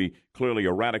appears to be clearly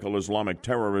a radical Islamic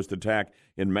terrorist attack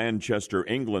in Manchester,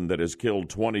 England, that has killed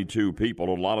 22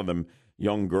 people, a lot of them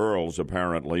young girls,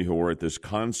 apparently, who were at this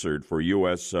concert for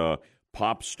U.S.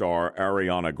 Pop star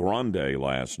Ariana Grande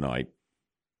last night.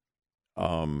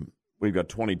 We've got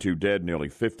 22 dead, nearly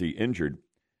 50 injured.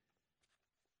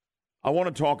 I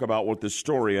want to talk about what this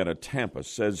story out of Tampa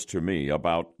says to me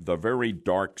about the very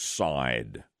dark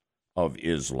side of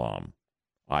Islam.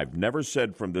 I've never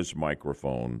said from this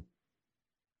microphone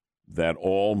that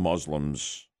all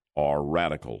Muslims are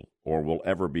radical or will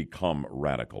ever become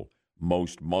radical.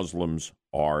 Most Muslims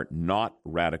are not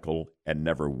radical and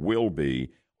never will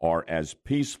be, are as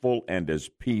peaceful and as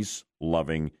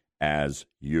peace-loving as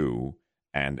you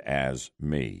and as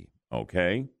me,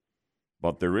 okay?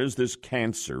 But there is this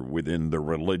cancer within the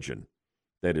religion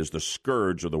that is the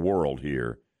scourge of the world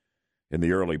here in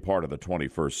the early part of the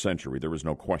 21st century. There is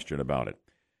no question about it.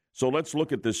 So let's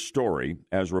look at this story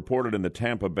as reported in the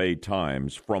Tampa Bay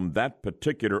Times from that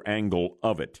particular angle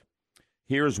of it.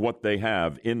 Here's what they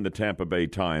have in the Tampa Bay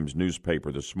Times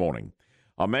newspaper this morning.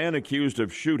 A man accused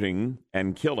of shooting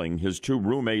and killing his two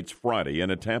roommates Friday in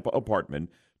a Tampa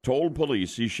apartment told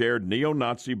police he shared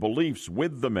neo-Nazi beliefs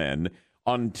with the men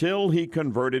until he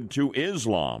converted to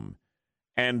Islam.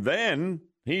 And then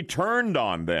he turned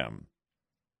on them.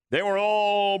 They were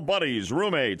all buddies,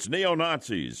 roommates,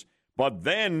 neo-Nazis. But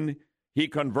then he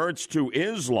converts to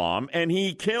Islam and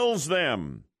he kills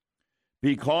them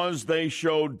because they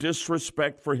showed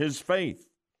disrespect for his faith.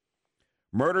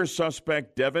 Murder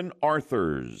suspect Devin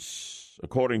Arthurs,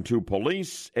 according to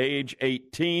police, age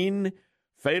 18,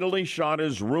 fatally shot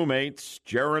his roommates,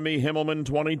 Jeremy Himmelman,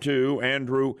 22,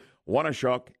 Andrew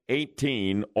Wanashuk,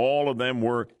 18. All of them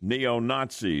were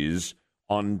neo-Nazis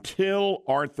until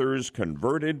Arthurs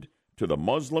converted to the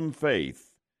Muslim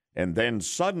faith. And then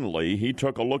suddenly he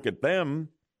took a look at them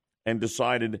and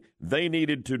decided they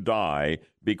needed to die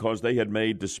because they had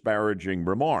made disparaging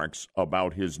remarks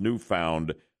about his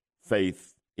newfound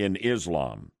faith in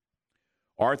Islam.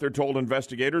 Arthur told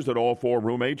investigators that all four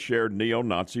roommates shared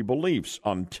neo-Nazi beliefs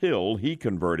until he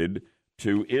converted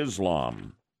to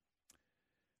Islam.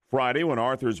 Friday, when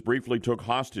Arthurs briefly took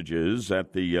hostages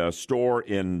at the store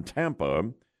in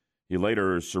Tampa, he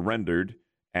later surrendered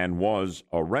and was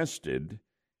arrested.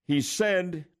 He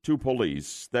said to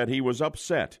police that he was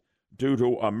upset due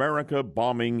to America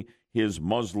bombing his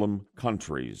Muslim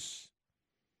countries.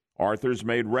 Arthurs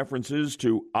made references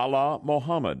to Allah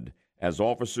Muhammad as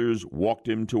officers walked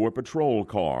him to a patrol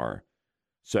car.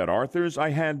 Said Arthurs, I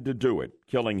had to do it,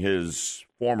 killing his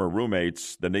former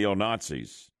roommates, the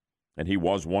neo-Nazis, and he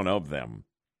was one of them,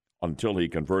 until he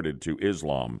converted to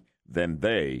Islam. Then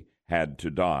they had to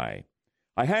die.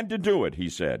 I had to do it, he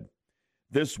said.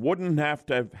 This wouldn't have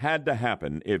had to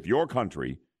happen if your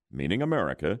country, meaning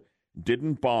America,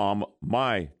 didn't bomb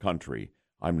my country.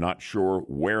 I'm not sure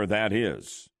where that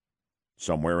is.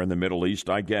 Somewhere in the Middle East,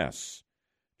 I guess.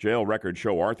 Jail records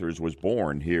show Arthurs was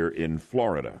born here in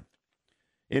Florida.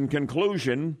 In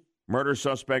conclusion, murder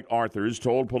suspect Arthurs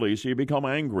told police he had become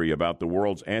angry about the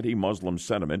world's anti-Muslim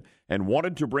sentiment and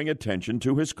wanted to bring attention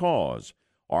to his cause.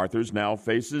 Arthurs now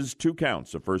faces 2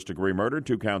 counts of first-degree murder,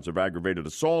 2 counts of aggravated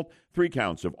assault, 3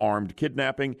 counts of armed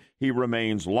kidnapping. He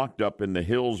remains locked up in the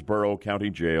Hillsborough County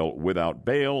Jail without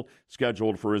bail,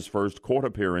 scheduled for his first court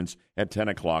appearance at 10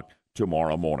 o'clock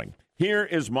tomorrow morning. Here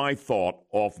is my thought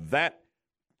off that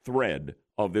thread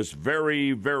of this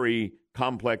very, very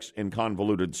complex and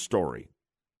convoluted story.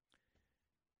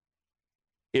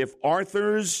 If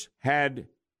Arthurs had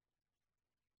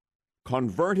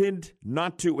converted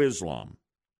not to Islam,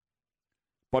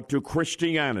 but to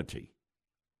Christianity,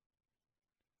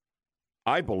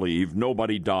 I believe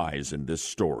nobody dies in this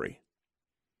story.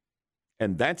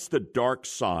 And that's the dark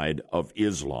side of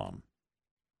Islam.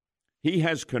 He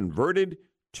has converted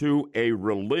to a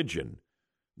religion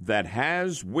that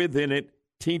has within it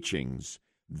teachings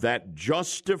that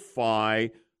justify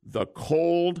the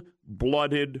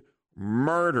cold-blooded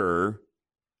murder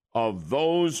of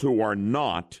those who are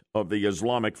not of the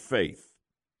Islamic faith.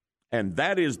 And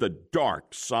that is the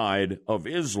dark side of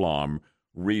Islam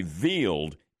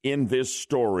revealed in this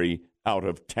story out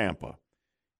of Tampa.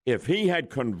 If he had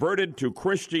converted to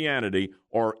Christianity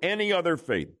or any other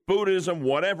faith, Buddhism,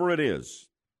 whatever it is,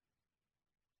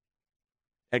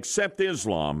 except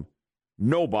Islam,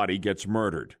 nobody gets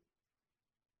murdered.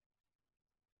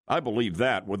 I believe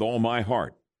that with all my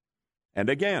heart. And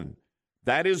again,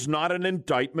 that is not an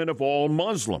indictment of all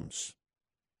Muslims.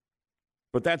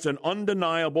 But that's an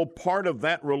undeniable part of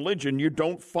that religion you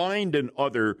don't find in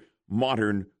other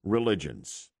modern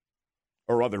religions.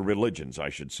 Or other religions, I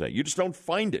should say. You just don't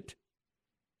find it.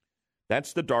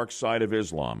 That's the dark side of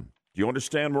Islam. Do you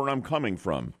understand where I'm coming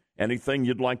from? Anything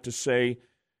you'd like to say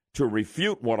to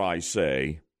refute what I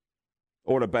say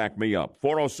or to back me up?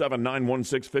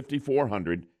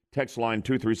 407-916-5400, text line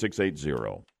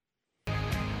 23680.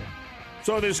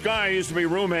 So this guy used to be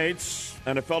roommates,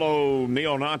 and a fellow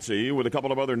neo-Nazi with a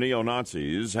couple of other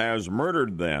neo-Nazis has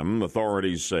murdered them,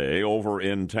 authorities say, over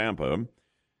in Tampa,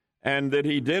 and that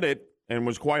he did it and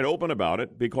was quite open about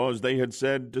it because they had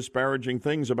said disparaging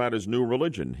things about his new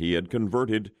religion. He had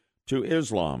converted to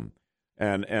Islam.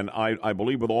 And I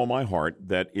believe with all my heart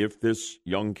that if this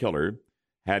young killer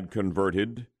had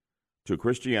converted to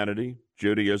Christianity,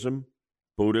 Judaism,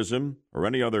 Buddhism, or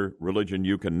any other religion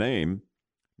you can name,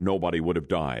 nobody would have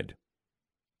died.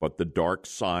 But the dark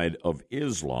side of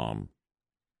Islam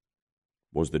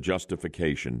was the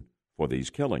justification for these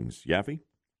killings. Yaffee?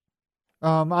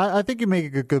 I think you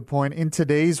make a good point. In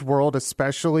today's world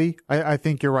especially, I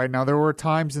think you're right. Now, there were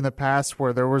times in the past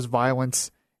where there was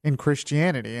violence in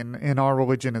Christianity and in our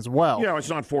religion as well. You know, it's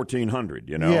not 1400,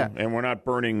 you know, yeah. And we're not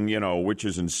burning,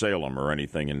 witches in Salem or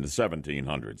anything in the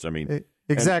 1700s. I mean,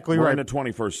 exactly right. We're in the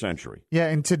 21st century. Yeah,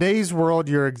 in today's world,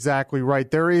 you're exactly right.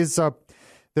 There is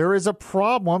a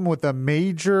problem with a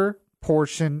major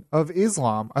portion of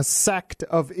Islam, a sect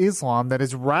of Islam that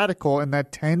is radical and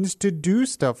that tends to do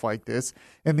stuff like this.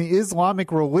 And the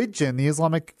Islamic religion, the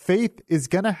Islamic faith, is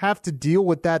going to have to deal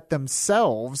with that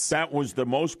themselves. That was the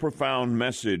most profound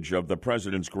message of the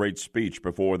president's great speech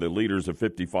before the leaders of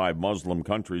 55 Muslim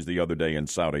countries the other day in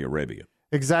Saudi Arabia.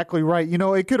 Exactly right.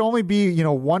 It could only be,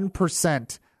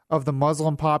 1% of the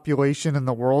Muslim population in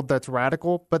the world that's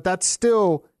radical, but that's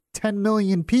still 10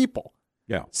 million people.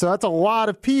 Yeah. So that's a lot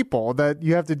of people that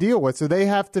you have to deal with. So they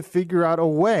have to figure out a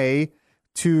way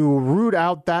to root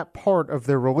out that part of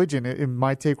their religion. It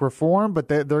might take reform, but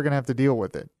they're going to have to deal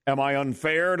with it. Am I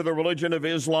unfair to the religion of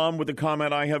Islam with the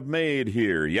comment I have made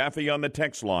here? Yaffee on the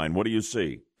text line. What do you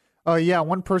see? Yeah,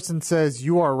 one person says,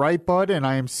 "You are right, bud, and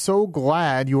I am so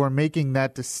glad you are making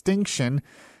that distinction."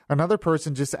 Another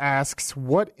person just asks,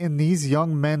 what in these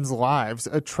young men's lives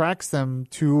attracts them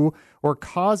to or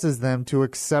causes them to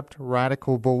accept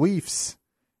radical beliefs?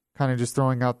 Kind of just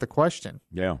throwing out the question.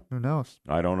 Yeah. Who knows?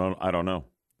 I don't know.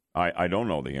 I don't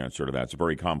know the answer to that. It's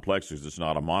very complex because it's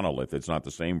not a monolith. It's not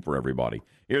the same for everybody.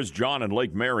 Here's John in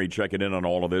Lake Mary checking in on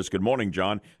all of this. Good morning,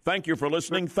 John. Thank you for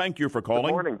listening. Thank you for calling.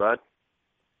 Good morning, bud.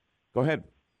 Go ahead.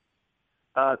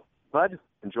 Bud,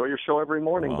 enjoy your show every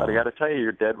morning, but I got to tell you,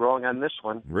 you're dead wrong on this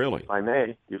one. Really? If I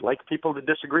may. You'd like people to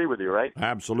disagree with you, right?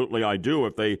 Absolutely, I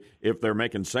do, if they're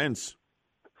making sense.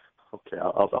 Okay,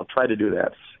 I'll try to do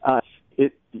that.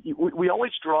 We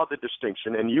always draw the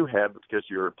distinction, and you have, because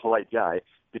you're a polite guy,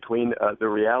 between the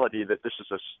reality that this is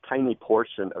a tiny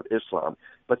portion of Islam.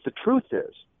 But the truth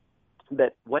is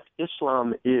that what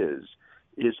Islam is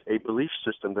a belief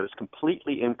system that is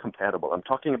completely incompatible. I'm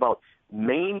talking about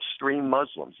mainstream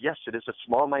Muslims. Yes, it is a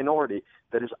small minority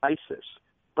that is ISIS,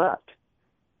 but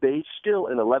they still,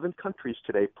 in 11 countries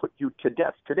today, put you to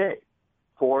death today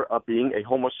for being a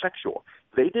homosexual.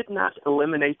 They did not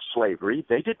eliminate slavery.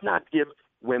 They did not give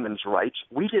women's rights.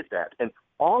 We did that. And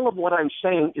all of what I'm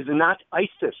saying is not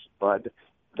ISIS, Bud.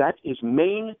 That is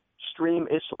mainstream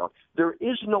Islam. There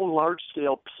is no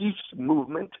large-scale peace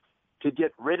movement to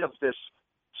get rid of this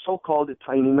so-called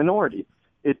tiny minority.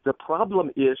 The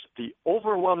problem is the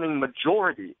overwhelming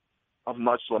majority of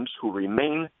Muslims who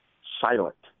remain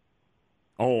silent.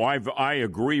 Oh, I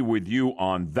agree with you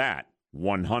on that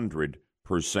 100%.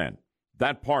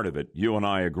 That part of it, you and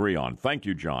I agree on. Thank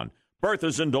you, John.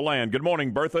 Bertha's in DeLand. Good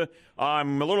morning, Bertha.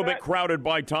 I'm a little bit crowded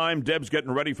by time. Deb's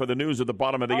getting ready for the news at the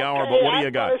bottom of the hour, but what do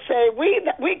you got? I was going to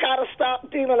say, we got to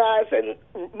stop demonizing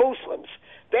Muslims.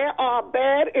 They are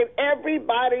bad in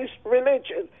everybody's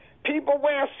religion. People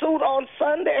wear a suit on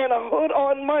Sunday and a hood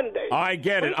on Monday. I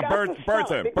get it.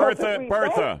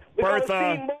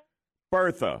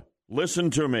 Bertha,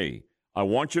 listen to me. I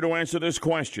want you to answer this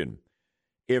question.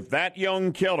 If that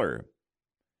young killer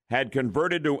had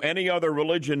converted to any other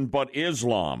religion but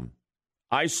Islam,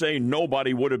 I say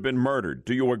nobody would have been murdered.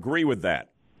 Do you agree with that?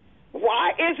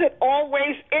 Why is it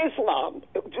always Islam?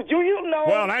 Do you know?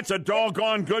 Well, that's a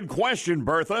doggone good question,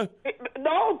 Bertha.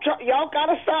 No, y'all got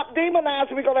to stop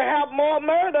demonizing. We're going to have more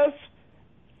murders.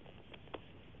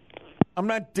 I'm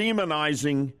not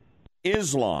demonizing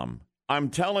Islam. I'm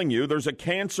telling you there's a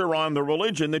cancer on the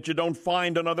religion that you don't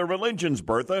find in other religions,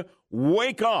 Bertha.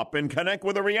 Wake up and connect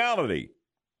with the reality.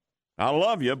 I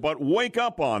love you, but wake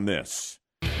up on this.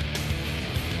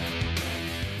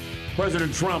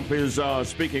 President Trump is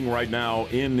speaking right now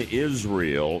in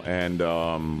Israel, and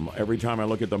every time I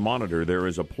look at the monitor, there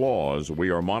is applause. We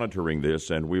are monitoring this,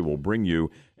 and we will bring you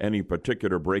any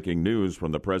particular breaking news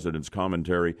from the president's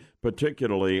commentary,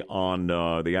 particularly on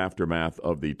the aftermath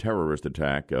of the terrorist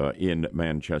attack in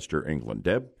Manchester, England.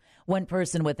 Deb? One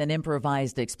person with an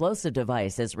improvised explosive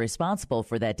device is responsible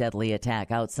for that deadly attack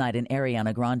outside an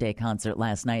Ariana Grande concert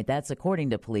last night. That's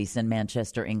according to police in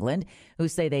Manchester, England, who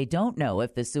say they don't know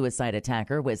if the suicide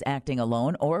attacker was acting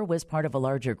alone or was part of a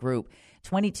larger group.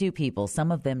 22 people,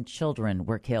 some of them children,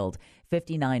 were killed.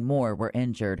 59 more were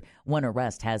injured. One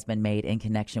arrest has been made in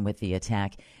connection with the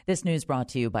attack. This news brought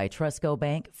to you by Trusco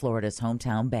Bank, Florida's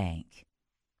hometown bank.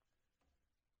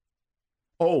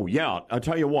 Oh, yeah. I'll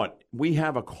tell you what. We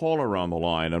have a caller on the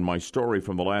line on my story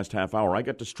from the last half hour. I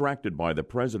got distracted by the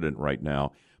president right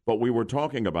now, but we were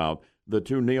talking about the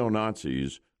two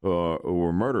neo-Nazis who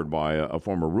were murdered by a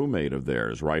former roommate of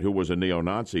theirs, right, who was a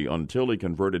neo-Nazi until he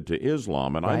converted to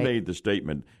Islam. And right. I made the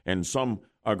statement, and some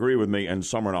agree with me and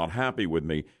some are not happy with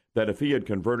me, that if he had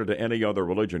converted to any other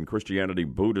religion, Christianity,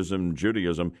 Buddhism,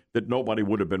 Judaism, that nobody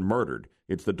would have been murdered.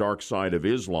 It's the dark side of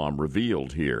Islam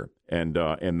revealed here. And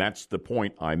that's the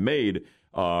point I made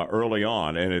early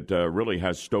on, and it really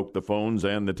has stoked the phones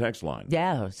and the text line.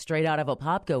 Yeah, straight out of a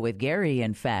Popco with Gary,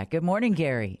 in fact. Good morning,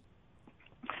 Gary.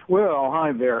 Well,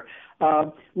 hi there.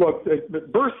 Look,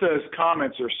 Bertha's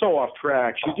comments are so off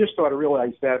track. She just ought to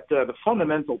realize that the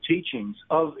fundamental teachings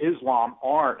of Islam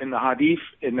are in the Hadith,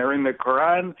 and they're in the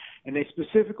Quran, and they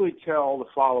specifically tell the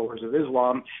followers of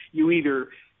Islam, you either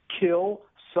kill,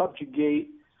 subjugate,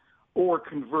 or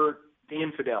convert the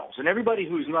infidels. And everybody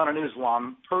who's not an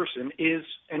Islam person is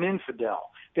an infidel.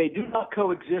 They do not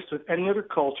coexist with any other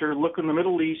culture. Look in the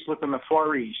Middle East, look in the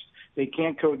Far East. They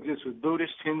can't coexist with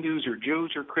Buddhists, Hindus, or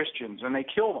Jews, or Christians, and they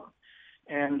kill them.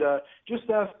 And just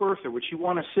ask Bertha, would she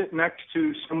want to sit next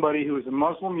to somebody who is a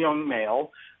Muslim young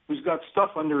male who's got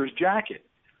stuff under his jacket?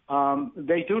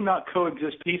 They do not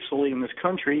coexist peacefully in this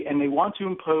country, and they want to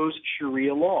impose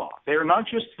Sharia law. They are not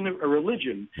just a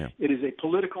religion. Yeah. It is a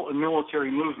political and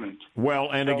military movement. Well,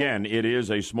 and again, it is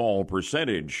a small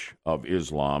percentage of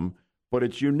Islam, but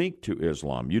it's unique to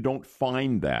Islam. You don't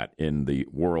find that in the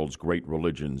world's great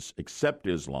religions except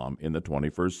Islam in the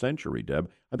 21st century, Deb.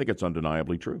 I think it's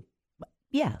undeniably true.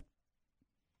 Yeah.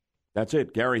 That's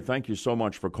it. Gary, thank you so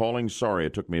much for calling. Sorry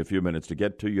it took me a few minutes to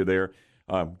get to you there.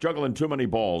 juggling too many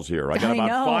balls here. I got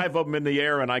about 5 of them in the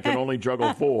air, and I can only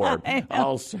juggle 4.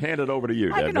 I'll hand it over to you,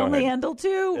 Deb. I can only handle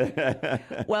 2.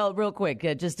 Well, real quick,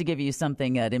 just to give you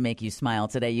something to make you smile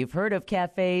today. You've heard of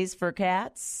cafes for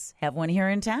cats? Have one here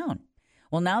in town.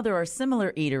 Well, now there are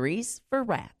similar eateries for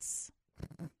rats.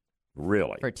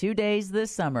 Really? For 2 days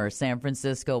this summer, San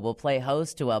Francisco will play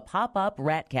host to a pop-up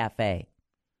rat cafe.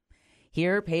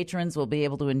 Here, patrons will be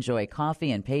able to enjoy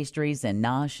coffee and pastries and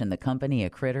nosh in the company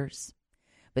of critters.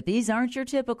 But these aren't your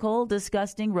typical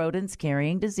disgusting rodents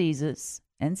carrying diseases.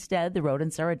 Instead, the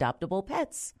rodents are adoptable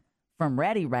pets from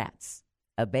Ratty Rats,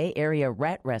 a Bay Area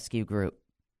rat rescue group.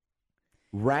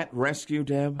 Rat rescue,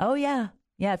 Deb? Oh, yeah.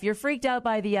 Yeah, if you're freaked out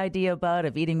by the idea, Bud,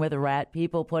 of eating with a rat,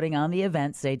 people putting on the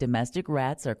event say domestic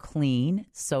rats are clean,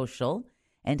 social,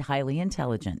 and highly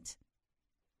intelligent.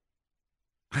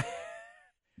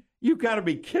 You got to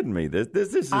be kidding me. This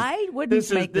is I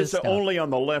wouldn't make this is only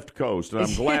on the left coast, and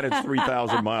I'm glad it's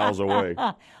 3,000 miles away.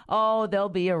 Oh, there'll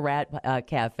be a rat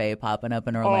cafe popping up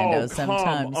in Orlando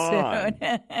sometime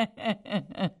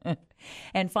soon.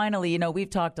 And finally, we've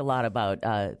talked a lot about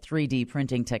 3D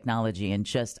printing technology and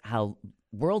just how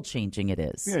world-changing it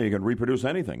is. Yeah, you can reproduce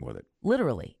anything with it.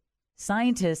 Literally.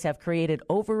 Scientists have created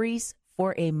ovaries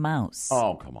for a mouse.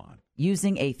 Oh, come on.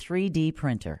 Using a 3D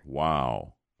printer.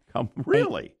 Wow.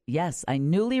 Really? Yes. A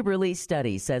newly released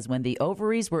study says when the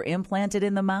ovaries were implanted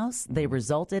in the mouse, they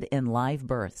resulted in live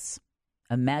births.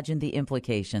 Imagine the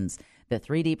implications. The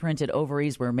 3D printed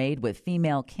ovaries were made with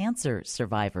female cancer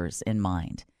survivors in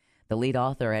mind. The lead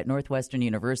author at Northwestern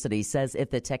University says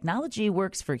if the technology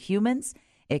works for humans,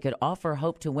 it could offer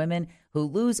hope to women who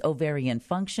lose ovarian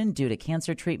function due to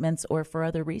cancer treatments or for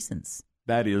other reasons.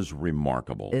 That is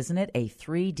remarkable. Isn't it? A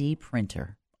 3D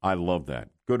printer. I love that.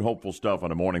 Good, hopeful stuff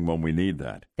on a morning when we need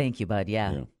that. Thank you, Bud.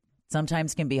 Yeah.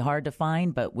 Sometimes can be hard to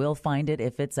find, but we'll find it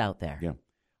if it's out there. Yeah.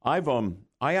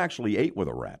 I actually ate with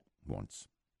a rat once.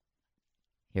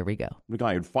 Here we go. The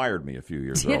guy had fired me a few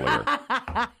years earlier.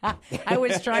 I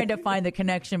was trying to find the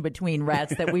connection between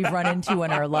rats that we've run into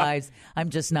in our lives. I'm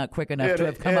just not quick enough to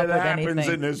have come up with anything. It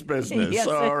happens in this business. Yes,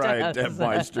 all right, does. Deb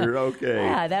Meister. Okay.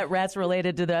 Yeah, that rat's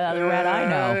related to the other rat I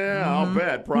know. Yeah, I'll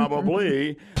bet,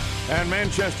 probably. And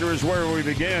Manchester is where we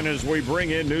begin as we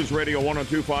bring in News Radio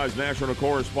 102.5's national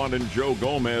correspondent Joe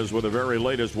Gomez with the very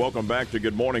latest. Welcome back to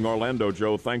Good Morning Orlando,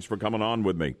 Joe. Thanks for coming on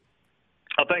with me.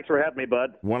 Oh, thanks for having me,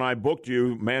 Bud. When I booked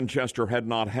you, Manchester had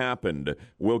not happened.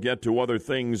 We'll get to other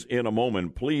things in a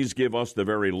moment. Please give us the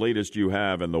very latest you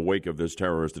have in the wake of this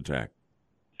terrorist attack.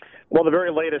 Well, the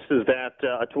very latest is that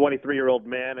a 23-year-old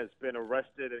man has been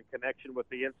arrested in connection with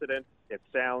the incident. It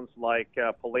sounds like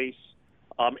police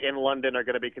in London are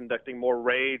going to be conducting more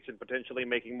raids and potentially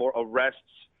making more arrests.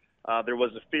 There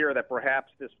was a fear that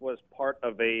perhaps this was part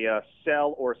of a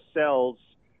cell or cells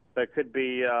that could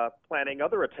be planning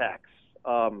other attacks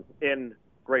in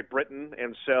Great Britain.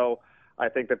 And so I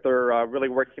think that they're really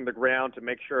working the ground to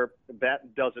make sure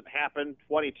that doesn't happen.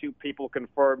 22 people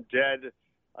confirmed dead,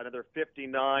 another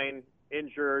 59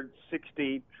 injured,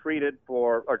 60 treated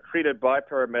by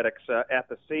paramedics at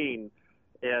the scene.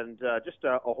 And just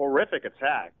a horrific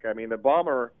attack. I mean, the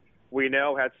bomber, we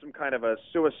know, had some kind of a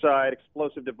suicide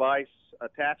explosive device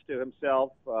attached to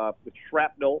himself. The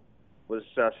shrapnel was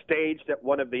staged at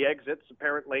one of the exits,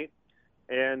 apparently,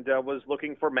 and was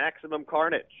looking for maximum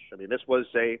carnage. I mean, this was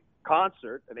a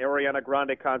concert, an Ariana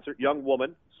Grande concert, young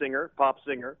woman, singer, pop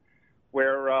singer,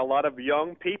 where a lot of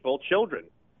young people, children,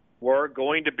 were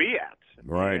going to be at.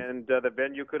 Right. And the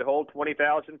venue could hold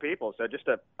 20,000 people. So just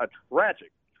a tragic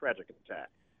attack.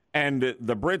 And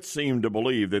the Brits seem to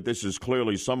believe that this is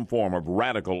clearly some form of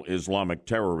radical Islamic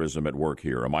terrorism at work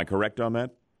here. Am I correct on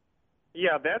that?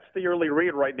 Yeah, that's the early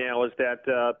read right now, is that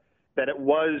it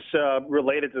was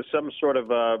related to some sort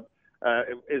of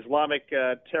Islamic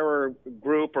terror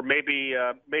group, or maybe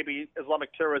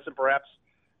Islamic terrorism, perhaps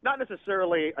not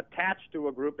necessarily attached to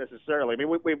a group necessarily. I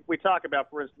mean, we talk about,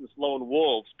 for instance, lone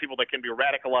wolves, people that can be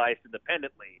radicalized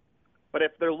independently. But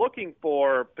if they're looking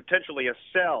for potentially a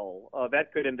cell,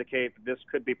 that could indicate that this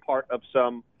could be part of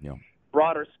some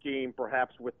broader scheme,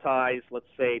 perhaps with ties, let's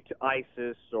say, to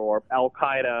ISIS or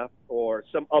Al-Qaeda or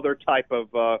some other type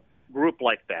of group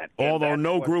like that. Although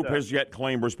no group has yet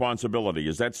claimed responsibility.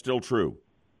 Is that still true?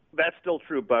 That's still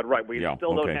true, Bud, right. We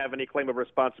still don't have any claim of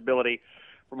responsibility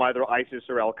from either ISIS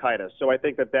or Al-Qaeda. So I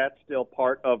think that that's still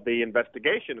part of the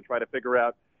investigation to try to figure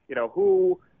out,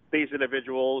 who these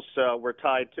individuals were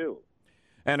tied to.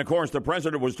 And, of course, the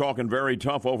president was talking very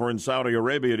tough over in Saudi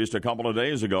Arabia just a couple of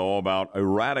days ago about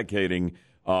eradicating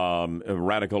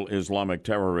radical Islamic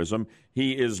terrorism.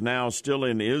 He is now still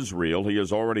in Israel. He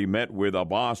has already met with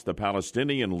Abbas, the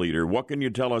Palestinian leader. What can you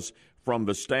tell us from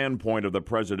the standpoint of the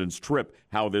president's trip,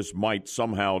 how this might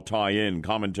somehow tie in,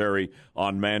 commentary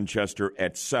on Manchester,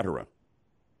 etc.?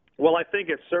 Well, I think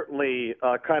it certainly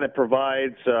kind of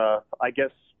provides, I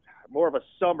guess, more of a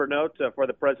somber note for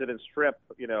the president's trip.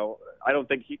 You know, I don't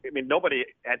think nobody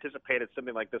anticipated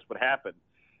something like this would happen.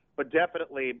 But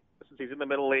definitely, since he's in the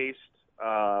Middle East,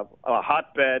 a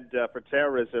hotbed for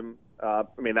terrorism,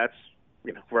 that's,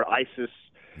 where ISIS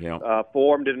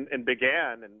formed and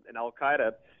began, and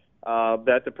Al-Qaeda,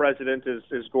 that the president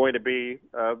is going to be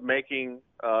making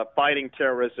fighting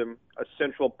terrorism a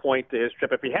central point to his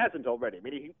trip, if he hasn't already.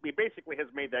 He basically has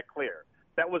made that clear.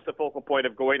 That was the focal point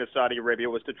of going to Saudi Arabia,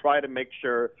 was to try to make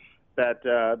sure that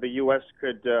the U.S.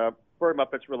 could firm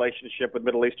up its relationship with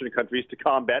Middle Eastern countries to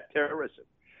combat terrorism.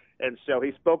 And so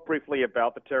he spoke briefly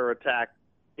about the terror attack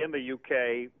in the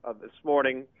U.K. This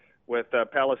morning with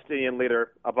Palestinian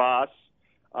leader Abbas.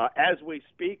 As we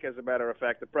speak, as a matter of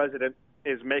fact, the president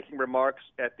is making remarks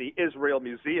at the Israel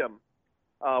Museum,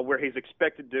 where he's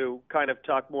expected to kind of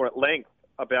talk more at length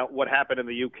about what happened in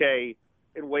the U.K.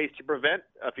 in ways to prevent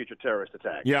a future terrorist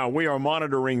attack. Yeah, we are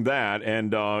monitoring that,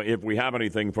 and if we have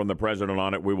anything from the president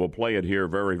on it, we will play it here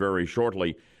very, very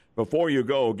shortly. Before you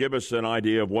go, give us an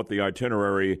idea of what the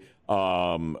itinerary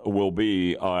will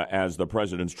be as the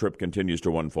president's trip continues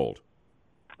to unfold.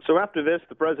 So after this,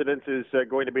 the president is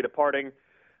going to be departing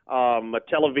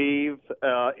Tel Aviv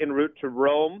en route to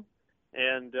Rome.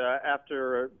 And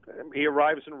after he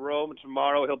arrives in Rome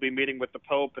tomorrow, he'll be meeting with the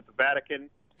Pope at the Vatican.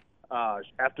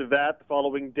 After that, the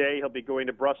following day, he'll be going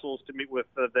to Brussels to meet with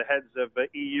the heads of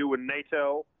EU and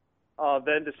NATO.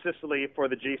 Then to Sicily for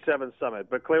the G7 summit.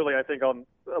 But clearly, I think on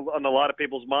a lot of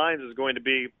people's minds is going to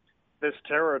be this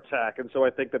terror attack. And so I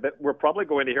think that we're probably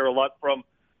going to hear a lot from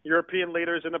European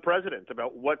leaders and the president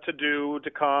about what to do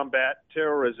to combat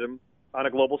terrorism on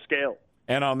a global scale.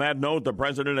 And on that note, the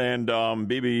president and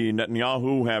Bibi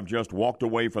Netanyahu have just walked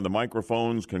away from the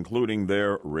microphones, concluding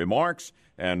their remarks.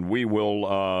 And we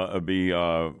will be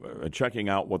checking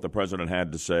out what the president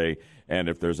had to say. And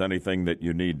if there's anything that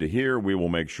you need to hear, we will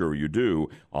make sure you do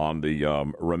on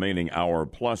the remaining hour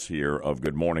plus here of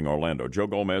Good Morning Orlando. Joe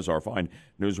Gomez, our fine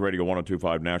News Radio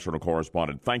 102.5 national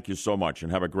correspondent, thank you so much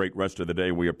and have a great rest of the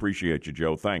day. We appreciate you,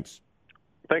 Joe. Thanks.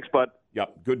 Thanks, bud.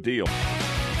 Yep, good deal.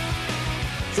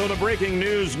 So the breaking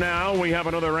news now, we have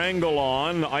another angle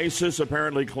on ISIS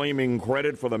apparently claiming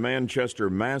credit for the Manchester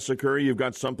massacre. You've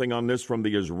got something on this from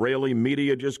the Israeli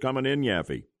media just coming in,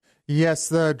 Yaffee. Yes,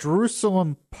 the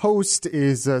Jerusalem Post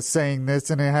is saying this,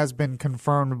 and it has been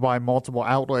confirmed by multiple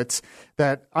outlets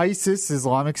that ISIS,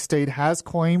 Islamic State, has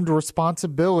claimed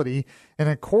responsibility. And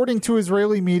according to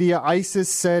Israeli media, ISIS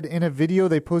said in a video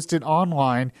they posted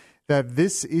online that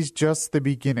this is just the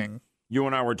beginning. You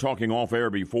and I were talking off air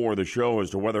before the show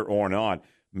as to whether or not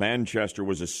Manchester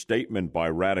was a statement by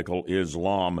radical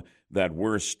Islam that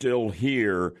we're still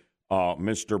here,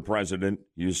 Mr. President.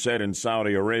 You said in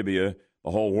Saudi Arabia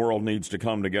the whole world needs to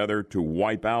come together to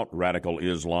wipe out radical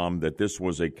Islam, that this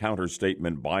was a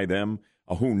counter-statement by them.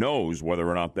 Who knows whether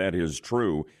or not that is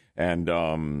true. And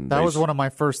that was one of my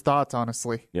first thoughts,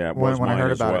 honestly. Yeah, it was when I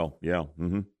heard about it. Yeah.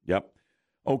 Mm-hmm. Yep.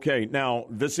 Okay, now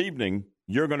this evening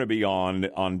you're going to be on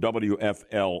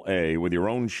WFLA with your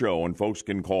own show, and folks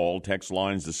can call, text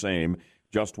lines the same,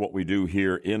 just what we do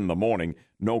here in the morning.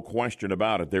 No question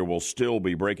about it. There will still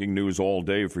be breaking news all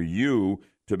day for you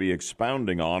to be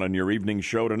expounding on in your evening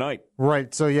show tonight.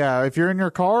 Right. So, yeah, if you're in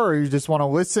your car or you just want to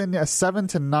listen, 7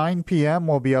 to 9 p.m.,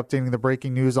 we'll be updating the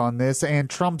breaking news on this and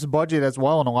Trump's budget as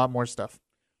well and a lot more stuff.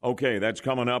 Okay, that's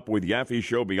coming up with Yaffee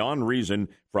Show Beyond Reason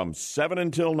from 7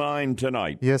 until 9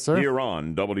 tonight. Yes, sir. Here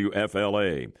on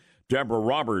WFLA. Deborah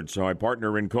Roberts, my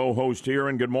partner and co-host here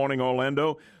in Good Morning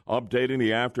Orlando, updating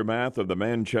the aftermath of the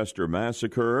Manchester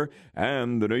massacre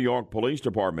and the New York Police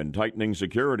Department tightening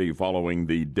security following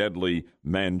the deadly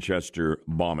Manchester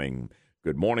bombing.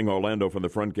 Good Morning Orlando from the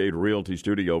Front Gate Realty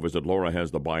Studio. Visit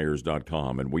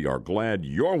laurahasthebuyers.com, and we are glad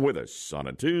you're with us on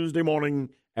a Tuesday morning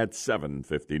at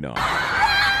 7:59.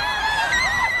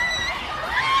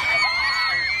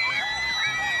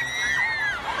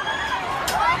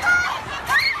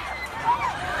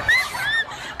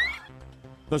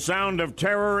 The sound of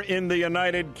terror in the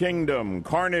United Kingdom.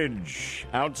 Carnage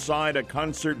outside a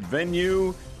concert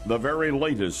venue. The very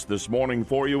latest this morning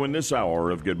for you in this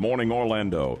hour of Good Morning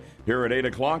Orlando. Here at 8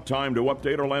 o'clock, time to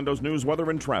update Orlando's news, weather,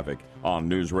 and traffic on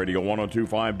News Radio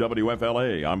 102.5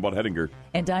 WFLA. I'm Bud Hettinger.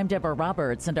 And I'm Deborah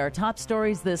Roberts. And our top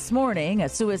stories this morning, a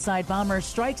suicide bomber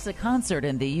strikes a concert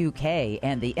in the UK,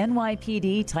 and the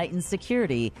NYPD tightens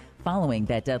security following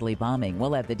that deadly bombing.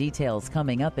 We'll have the details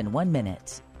coming up in 1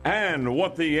 minute. And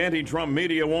what the anti-Trump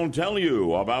media won't tell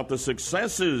you about the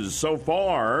successes so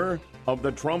far of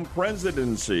the Trump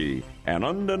presidency. An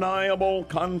undeniable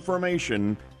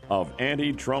confirmation of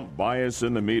anti-Trump bias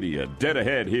in the media. Dead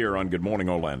ahead here on Good Morning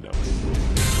Orlando.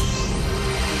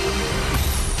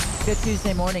 Good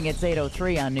Tuesday morning. It's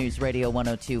 8:03 on News Radio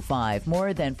 102.5.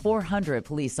 More than 400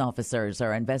 police officers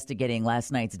are investigating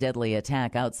last night's deadly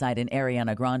attack outside an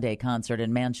Ariana Grande concert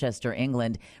in Manchester,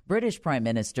 England. British Prime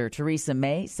Minister Theresa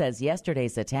May says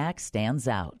yesterday's attack stands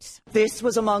out. This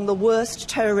was among the worst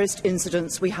terrorist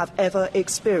incidents we have ever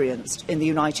experienced in the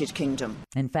United Kingdom.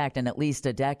 In fact, in at least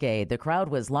a decade, the crowd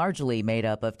was largely made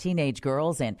up of teenage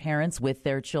girls and parents with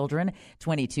their children.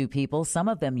 22 people, some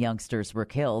of them youngsters, were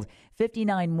killed.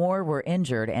 59 more were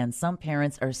injured, and some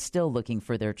parents are still looking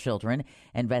for their children.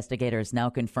 Investigators now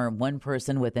confirm one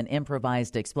person with an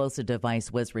improvised explosive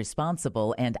device was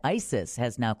responsible, and ISIS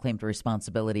has now claimed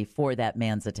responsibility for that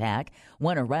man's attack.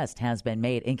 One arrest has been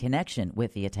made in connection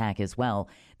with the attack as well.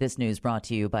 This news brought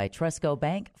to you by Trusco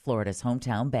Bank, Florida's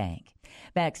hometown bank.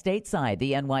 Back stateside,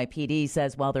 the NYPD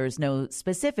says while there's no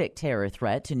specific terror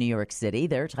threat to New York City,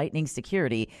 they're tightening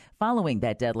security following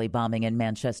that deadly bombing in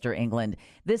Manchester, England.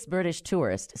 This British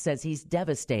tourist says he's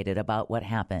devastated about what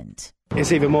happened.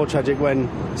 It's even more tragic when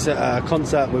it's a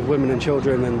concert with women and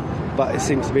children, but it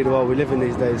seems to be the world we live in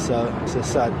these days, so it's a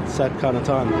sad kind of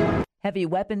time. Heavy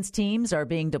weapons teams are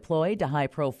being deployed to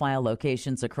high-profile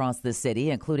locations across the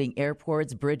city, including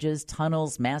airports, bridges,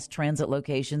 tunnels, mass transit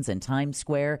locations, and Times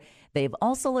Square. They've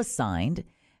also assigned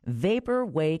vapor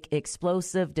wake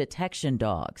explosive detection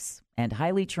dogs and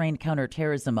highly trained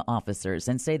counterterrorism officers,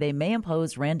 and say they may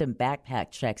impose random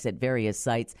backpack checks at various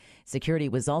sites. Security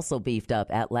was also beefed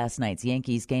up at last night's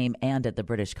Yankees game and at the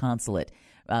British consulate.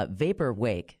 Vapor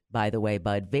wake, by the way,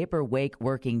 Bud, vapor wake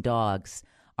working dogs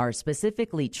are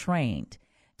specifically trained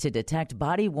to detect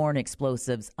body-worn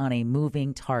explosives on a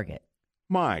moving target.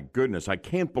 My goodness, I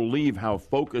can't believe how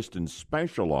focused and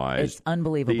specialized it's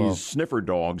unbelievable. These sniffer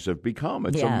dogs have become.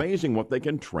 It's amazing what they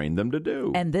can train them to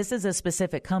do. And this is a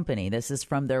specific company. This is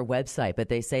from their website, but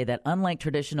they say that unlike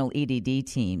traditional EDD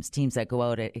teams that go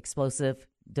out at explosive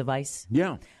device,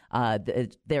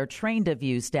 they're trained to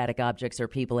view static objects or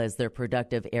people as their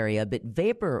productive area, but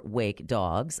vapor wake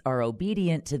dogs are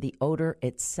obedient to the odor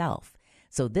itself.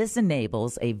 So this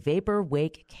enables a vapor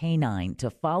wake canine to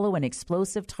follow an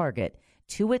explosive target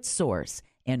to its source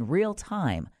in real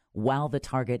time while the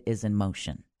target is in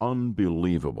motion.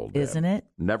 Unbelievable, Deb. Isn't it?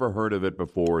 Never heard of it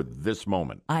before this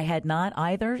moment. I had not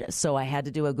either, so I had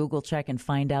to do a Google check and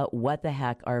find out what the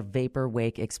heck are vapor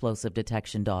wake explosive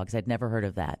detection dogs. I'd never heard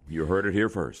of that. You heard it here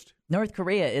first. North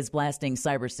Korea is blasting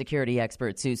cybersecurity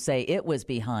experts who say it was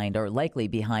behind or likely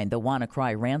behind the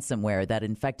WannaCry ransomware that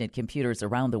infected computers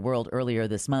around the world earlier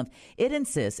this month. It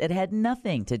insists it had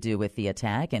nothing to do with the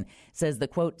attack and says the,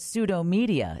 quote, pseudo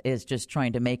media is just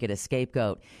trying to make it a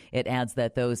scapegoat. It adds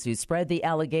that those who spread the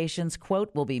allegations,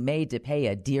 quote, will be made to pay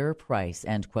a dear price,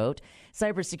 end quote.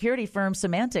 Cybersecurity firm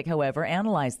Symantec, however,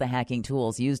 analyzed the hacking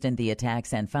tools used in the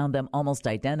attacks and found them almost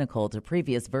identical to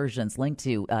previous versions linked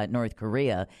to North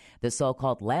Korea. The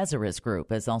so-called Lazarus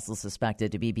Group is also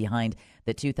suspected to be behind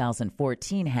the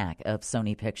 2014 hack of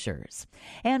Sony Pictures.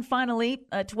 And finally,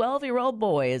 a 12-year-old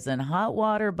boy is in hot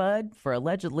water, Bud, for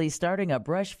allegedly starting a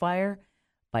brush fire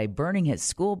by burning his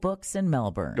school books in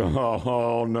Melbourne.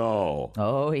 Oh, no.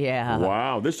 Oh, yeah.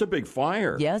 Wow, this is a big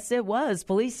fire. Yes, it was.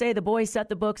 Police say the boy set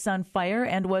the books on fire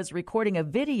and was recording a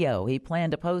video he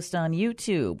planned to post on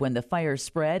YouTube when the fire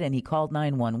spread and he called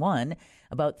 911.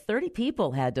 About 30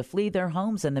 people had to flee their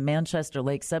homes in the Manchester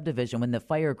Lake subdivision when the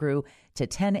fire grew to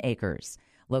 10 acres.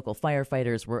 Local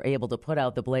firefighters were able to put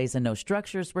out the blaze and no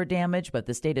structures were damaged, but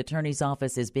the state attorney's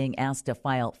office is being asked to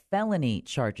file felony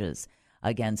charges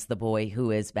against the boy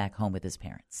who is back home with his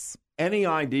parents. Any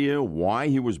idea why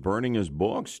he was burning his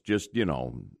books? Just,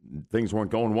 things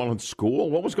weren't going well in school?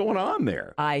 What was going on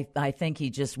there? I think he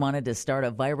just wanted to start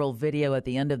a viral video at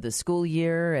the end of the school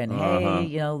year and,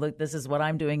 hey, look, this is what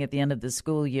I'm doing at the end of the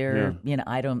school year. Yeah.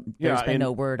 There's been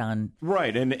no word on.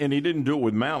 Right, and he didn't do it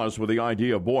with malice with the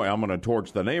idea of, boy, I'm going to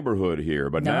torch the neighborhood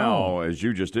here. But now, as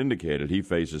you just indicated, he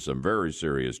faces some very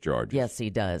serious charges. Yes,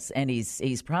 he does. And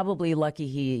he's probably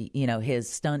lucky his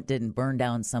stunt didn't burn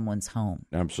down someone's home.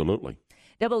 Absolutely.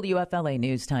 WFLA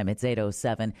News Time, it's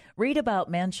 8:07. Read about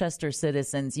Manchester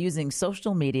citizens using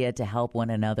social media to help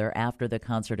one another after the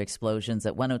concert explosions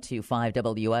at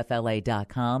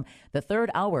 1025WFLA.com. The third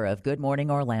hour of Good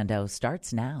Morning Orlando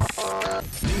starts now.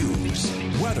 News,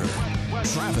 weather,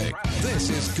 traffic. This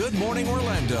is Good Morning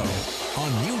Orlando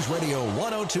on News Radio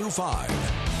 1025.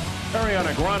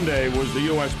 Ariana Grande was the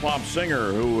U.S. pop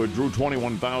singer who drew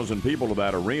 21,000 people to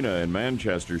that arena in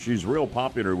Manchester. She's real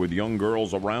popular with young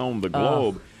girls around the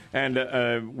globe.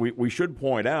 And we should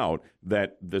point out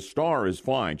that the star is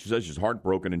fine. She says she's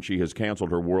heartbroken and she has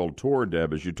canceled her world tour,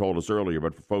 Deb, as you told us earlier.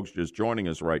 But for folks just joining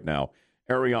us right now,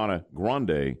 Ariana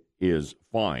Grande is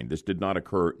fine. This did not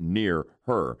occur near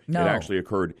her. No. It actually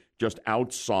occurred just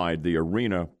outside the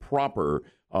arena proper,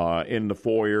 in the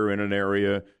foyer, in an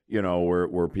area,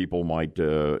 where people might,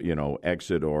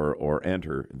 exit or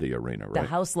enter the arena, right? The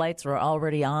house lights were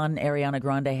already on. Ariana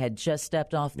Grande had just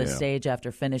stepped off the stage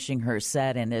after finishing her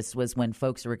set, and this was when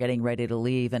folks were getting ready to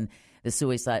leave, and the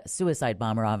suicide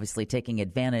bomber obviously taking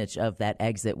advantage of that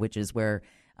exit, which is where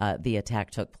the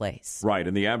attack took place. Right,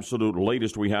 and the absolute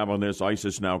latest we have on this,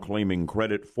 ISIS now claiming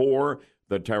credit for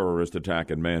the terrorist attack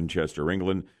in Manchester,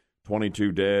 England.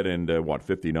 22 dead and,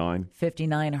 59?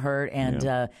 59 hurt. And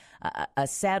a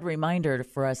sad reminder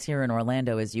for us here in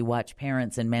Orlando as you watch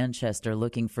parents in Manchester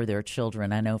looking for their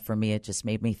children. I know for me, it just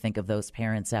made me think of those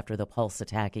parents after the Pulse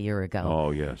attack a year ago.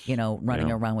 Oh, yes.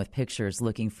 Running around with pictures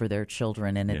looking for their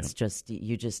children. And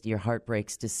it's your heart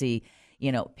breaks to see,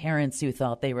 parents who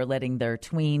thought they were letting their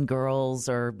tween girls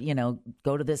or,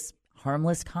 go to this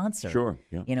harmless concert. Sure.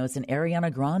 Yeah. It's an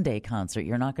Ariana Grande concert.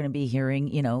 You're not going to be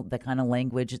hearing, the kind of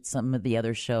language at some of the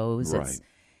other shows. Right.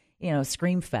 It's,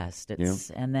 Scream Fest.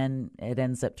 And then it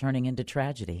ends up turning into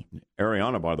tragedy.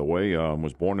 Ariana, by the way,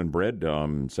 was born and bred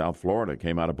in South Florida,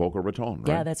 came out of Boca Raton, right?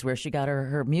 Yeah, that's where she got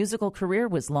her musical career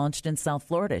was launched in South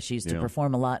Florida. She used to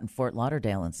perform a lot in Fort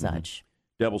Lauderdale and such.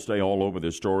 Deb will stay all over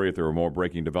this story. If there are more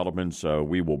breaking developments,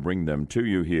 we will bring them to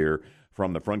you here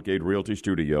from the Front Gate Realty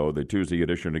Studio, the Tuesday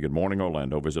edition of Good Morning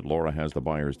Orlando. Visit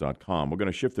laurahasthebuyers.com. We're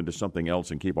going to shift into something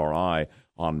else and keep our eye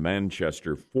on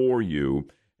Manchester for you,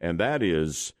 and that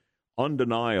is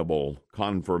undeniable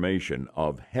confirmation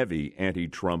of heavy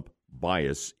anti-Trump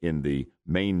bias in the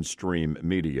mainstream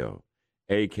media,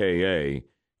 a.k.a.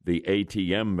 the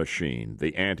ATM machine,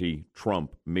 the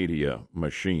anti-Trump media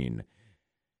machine.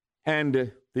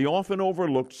 And the often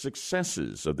overlooked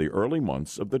successes of the early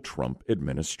months of the Trump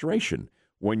administration.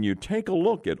 When you take a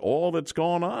look at all that's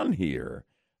gone on here,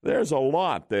 there's a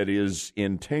lot that is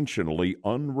intentionally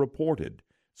unreported.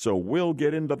 So we'll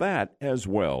get into that as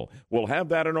well. We'll have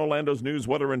that in Orlando's news,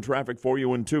 weather, and traffic for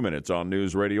you in 2 minutes on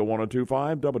News Radio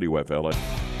 102.5 WFLA.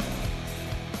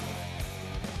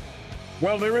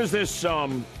 Well, there is this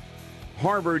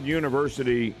Harvard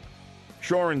University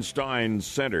Shorenstein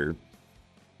Center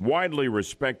widely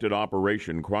respected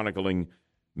operation chronicling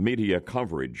media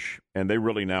coverage, and they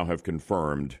really now have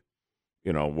confirmed,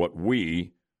 what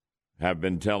we have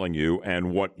been telling you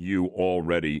and what you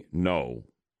already know.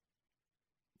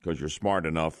 Because you're smart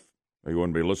enough, or you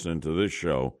wouldn't be listening to this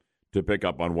show, to pick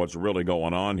up on what's really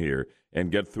going on here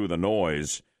and get through the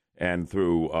noise and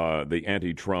through the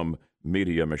anti-Trump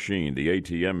media machine, the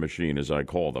ATM machine, as I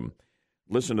call them.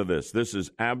 Listen to this. This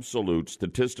is absolute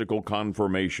statistical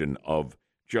confirmation of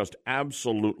just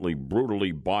absolutely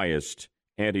brutally biased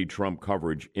anti-Trump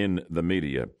coverage in the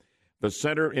media. The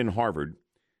Center in Harvard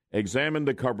examined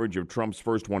the coverage of Trump's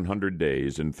first 100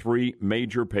 days in three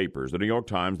major papers, the New York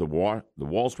Times, the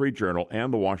Wall Street Journal,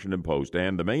 and the Washington Post,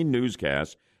 and the main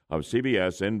newscasts of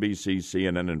CBS, NBC,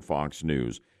 CNN, and Fox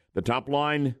News. The top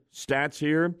line stats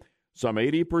here, some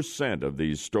 80% of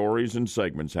these stories and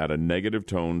segments had a negative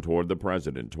tone toward the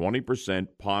president, 20%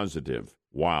 positive.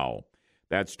 Wow.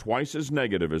 That's twice as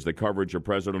negative as the coverage of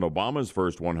President Obama's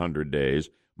first 100 days,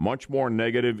 much more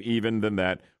negative even than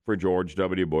that for George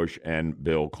W. Bush and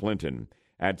Bill Clinton.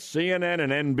 At CNN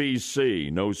and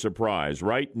NBC, no surprise,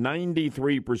 right?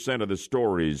 93% of the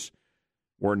stories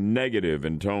were negative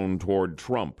in tone toward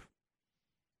Trump.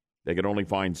 They could only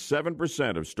find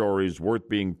 7% of stories worth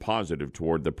being positive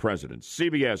toward the president.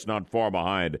 CBS not far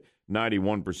behind,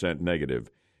 91%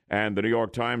 negative. And the New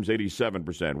York Times,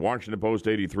 87%. Washington Post,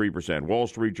 83%. Wall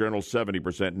Street Journal,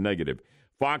 70% negative.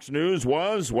 Fox News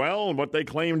was, well, what they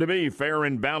claim to be, fair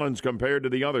and balanced compared to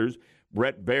the others.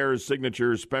 Brett Baer's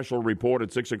signature special report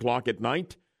at 6 o'clock at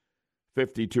night,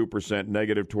 52%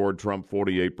 negative toward Trump,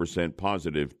 48%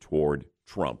 positive toward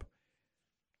Trump.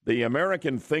 The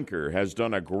American Thinker has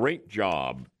done a great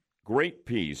job, great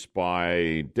piece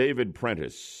by David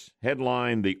Prentice,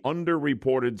 headlined The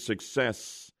Underreported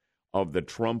Success of the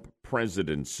Trump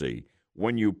Presidency.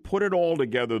 When you put it all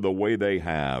together the way they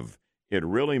have, it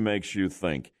really makes you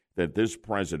think that this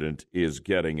president is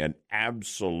getting an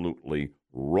absolutely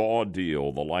raw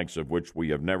deal, the likes of which we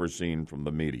have never seen from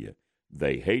the media.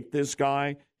 They hate this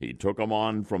guy. He took them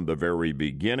on from the very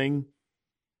beginning,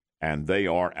 and they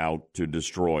are out to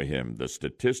destroy him. The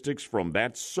statistics from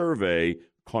that survey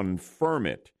confirm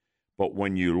it. But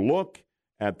when you look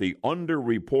at the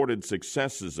underreported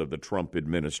successes of the Trump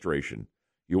administration,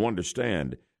 you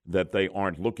understand that they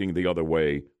aren't looking the other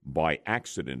way by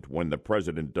accident when the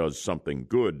president does something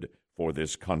good for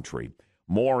this country.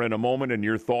 More in a moment, and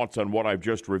your thoughts on what I've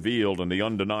just revealed and the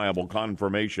undeniable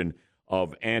confirmation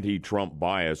of anti-Trump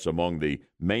bias among the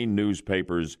main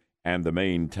newspapers and the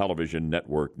main television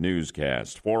network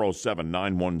newscast.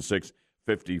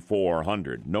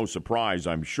 407-916-5400. No surprise,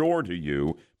 I'm sure, to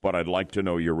you, but I'd like to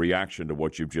know your reaction to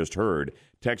what you've just heard.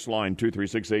 Text line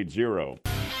 23680.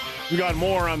 We got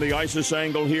more on the ISIS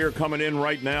angle here coming in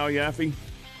right now, Yaffee.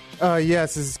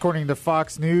 Yes, this is according to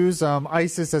Fox News.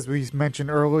 ISIS, as we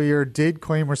mentioned earlier, did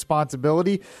claim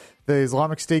responsibility. The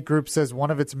Islamic State group says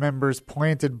one of its members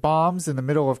planted bombs in the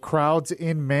middle of crowds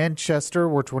in Manchester,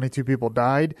 where 22 people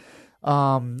died.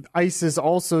 ISIS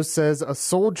also says a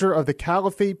soldier of the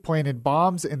Caliphate planted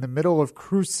bombs in the middle of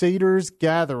Crusaders'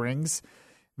 gatherings,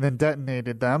 then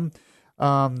detonated them.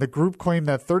 The group claimed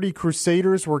that 30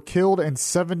 Crusaders were killed and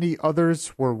 70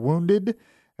 others were wounded.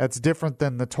 That's different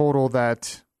than the total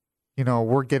that,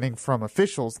 we're getting from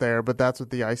officials there, but that's what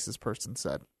the ISIS person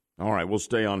said. All right, we'll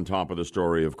stay on top of the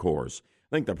story, of course.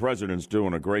 I think the president's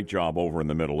doing a great job over in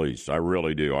the Middle East. I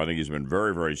really do. I think he's been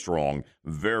very, very strong,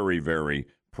 very, very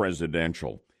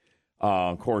presidential.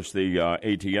 Of course, the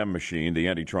ATM machine, the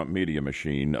anti-Trump media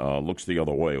machine, looks the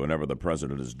other way whenever the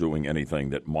president is doing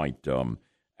anything that might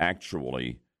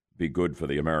actually be good for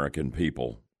the American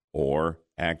people or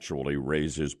actually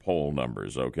raise his poll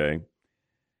numbers, okay?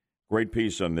 Great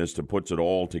piece on this that puts it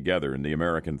all together in The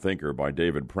American Thinker by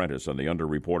David Prentice on the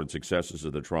underreported successes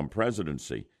of the Trump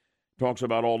presidency. Talks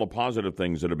about all the positive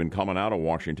things that have been coming out of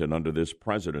Washington under this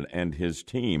president and his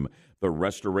team, the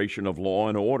restoration of law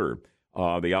and order,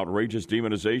 the outrageous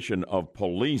demonization of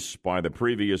police by the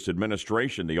previous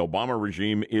administration. The Obama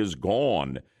regime is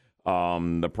gone.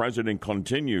 The president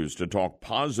continues to talk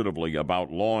positively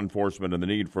about law enforcement and the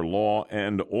need for law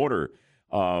and order.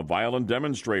 Violent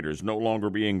demonstrators no longer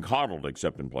being coddled,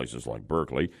 except in places like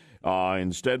Berkeley.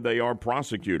 Instead, they are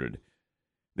prosecuted.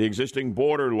 The existing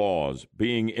border laws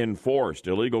being enforced.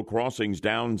 Illegal crossings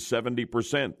down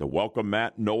 70%. The welcome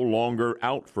mat no longer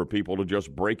out for people to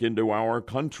just break into our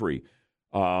country.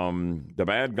 The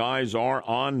bad guys are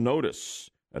on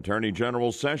notice. Attorney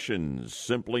General Sessions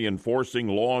simply enforcing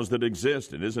laws that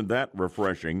exist. And isn't that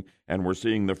refreshing? And we're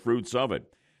seeing the fruits of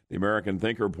it. The American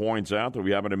Thinker points out that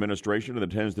we have an administration that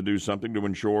tends to do something to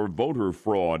ensure voter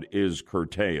fraud is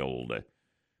curtailed.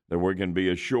 That we can be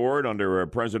assured under a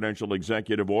presidential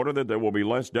executive order that there will be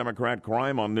less Democrat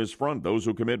crime on this front. Those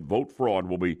who commit vote fraud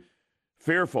will be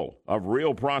fearful of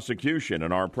real prosecution,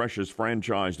 and our precious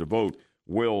franchise to vote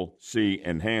will see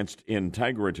enhanced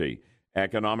integrity.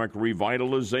 Economic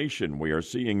revitalization. We are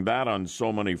seeing that on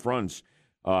so many fronts.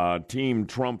 Team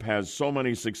Trump has so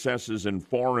many successes in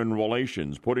foreign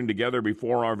relations, putting together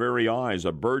before our very eyes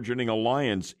a burgeoning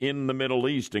alliance in the Middle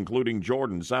East, including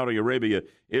Jordan, Saudi Arabia,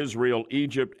 Israel,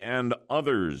 Egypt, and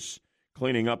others,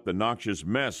 cleaning up the noxious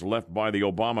mess left by the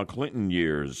Obama-Clinton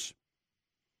years.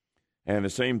 And the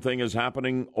same thing is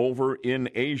happening over in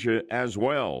Asia as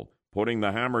well, putting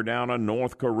the hammer down on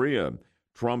North Korea.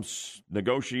 Trump's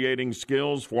negotiating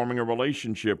skills, forming a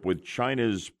relationship with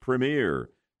China's premier.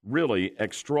 Really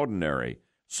extraordinary.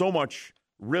 So much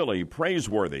really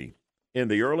praiseworthy in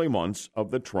the early months of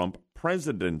the Trump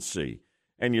presidency.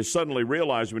 And you suddenly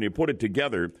realize when you put it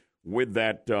together with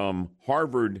that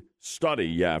Harvard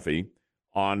study, Yaffee,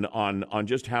 on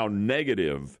just how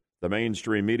negative the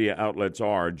mainstream media outlets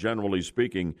are, generally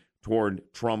speaking, toward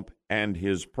Trump and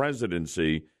his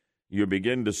presidency, you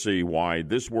begin to see why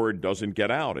this word doesn't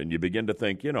get out. And you begin to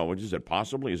think, is it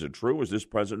possibly, is it true? Is this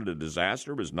president a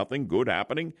disaster? Is nothing good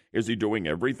happening? Is he doing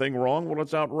everything wrong? Well,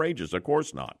 it's outrageous. Of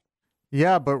course not.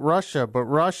 Yeah, but Russia.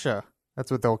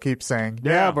 That's what they'll keep saying.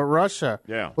 Yeah, but Russia.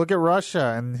 Yeah. Look at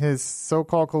Russia and his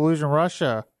so-called collusion.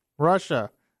 Russia. That's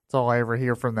all I ever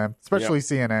hear from them, especially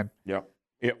CNN. Yeah,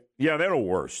 they're the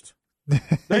worst.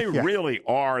 They really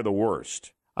are the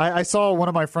worst. I saw one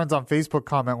of my friends on Facebook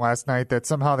comment last night that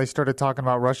somehow they started talking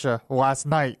about Russia last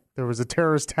night. There was a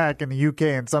terrorist attack in the UK,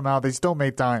 and somehow they still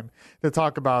made time to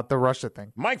talk about the Russia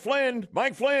thing. Mike Flynn,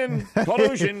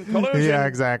 collusion. Yeah,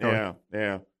 exactly.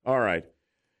 Yeah. All right.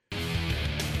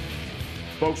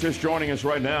 Folks just joining us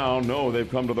right now know they've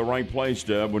come to the right place,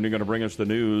 Deb. When you're going to bring us the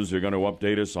news, you're going to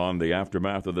update us on the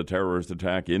aftermath of the terrorist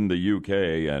attack in the UK,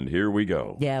 and here we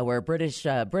go. Yeah, where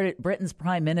Britain's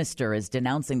Prime Minister is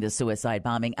denouncing the suicide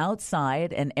bombing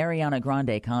outside an Ariana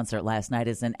Grande concert last night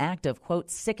as an act of, quote,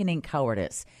 sickening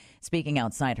cowardice. Speaking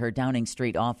outside her Downing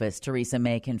Street office, Theresa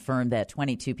May confirmed that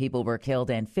 22 people were killed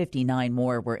and 59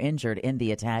 more were injured in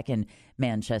the attack in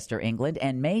Manchester, England.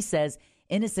 And May says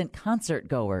innocent concert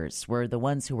goers were the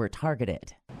ones who were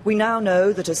targeted. We now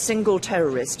know that a single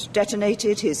terrorist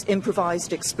detonated his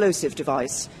improvised explosive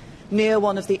device near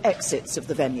one of the exits of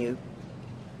the venue,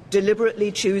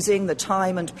 deliberately choosing the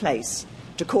time and place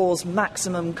to cause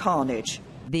maximum carnage.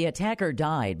 The attacker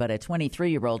died, but a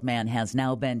 23-year-old man has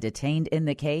now been detained in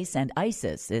the case, and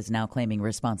ISIS is now claiming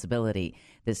responsibility.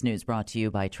 This news brought to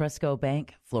you by Trusco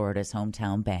Bank, Florida's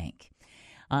hometown bank.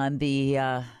 On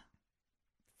the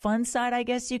fun side, I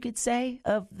guess you could say,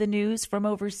 of the news from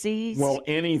overseas. Well,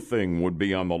 anything would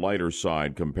be on the lighter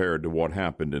side compared to what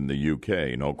happened in the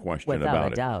UK, no question about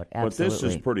it. Without a doubt, absolutely. But this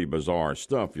is pretty bizarre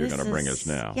stuff you're going to bring us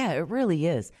now. Yeah, it really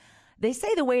is. They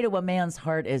say the way to a man's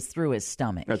heart is through his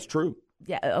stomach. That's true.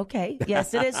 Yeah, okay.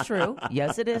 Yes, it is true.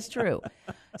 Yes, it is true.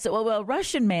 So, a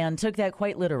Russian man took that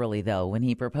quite literally, though, when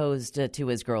he proposed to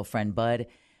his girlfriend, Bud,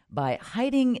 by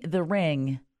hiding the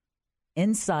ring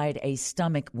inside a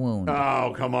stomach wound.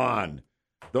 Oh, come on.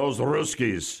 Those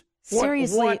Ruskies.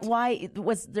 Seriously, why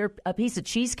was there a piece of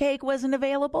cheesecake wasn't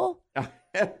available?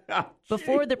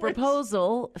 Before the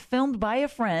proposal, filmed by a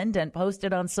friend and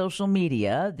posted on social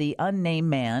media, the unnamed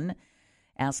man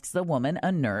asks the woman,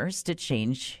 a nurse, to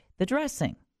change the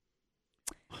dressing.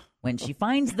 When she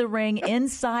finds the ring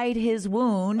inside his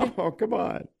wound, oh, come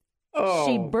on. Oh.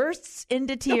 She bursts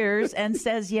into tears and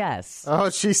says yes. Oh,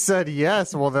 she said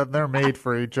yes. Well, then they're made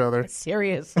for each other.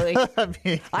 Seriously.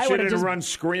 I she didn't run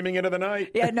screaming into the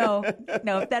night? Yeah, no.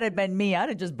 If that had been me, I'd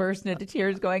have just burst into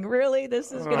tears going, really?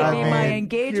 This is going to be my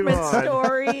engagement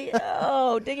story?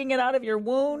 Oh, digging it out of your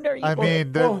wound? Are you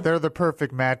they're the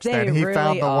perfect match then. He really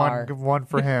found the one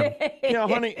for him. Yeah,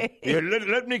 honey,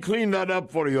 let me clean that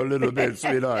up for you a little bit,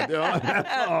 sweetheart.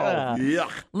 Yuck.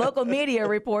 Local media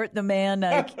report the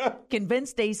man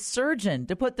convinced a surgeon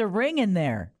to put the ring in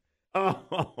there.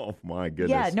 Oh, my goodness.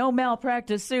 Yeah, no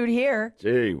malpractice suit here.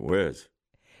 Gee whiz.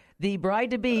 The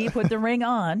bride-to-be put the ring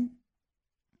on,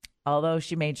 although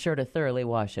she made sure to thoroughly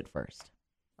wash it first.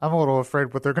 I'm a little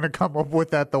afraid what they're going to come up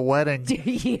with at the wedding.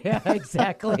 Yeah,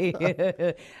 exactly.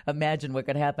 Imagine what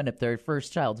could happen if their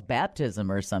first child's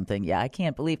baptism or something. Yeah, I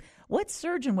can't believe. What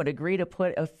surgeon would agree to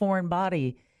put a foreign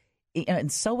body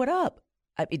and sew it up?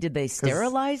 Did they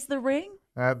sterilize the ring?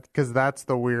 Because that's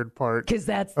the weird part. Because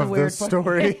that's the weird part.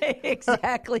 Story.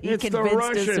 Exactly. It's the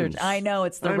Russians. I know,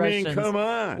 it's the Russians. I mean, come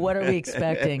on. What are we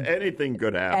expecting? Anything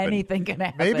could happen. Anything can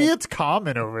happen. Maybe it's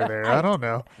common over there. I don't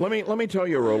know. Let me tell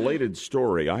you a related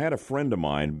story. I had a friend of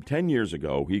mine 10 years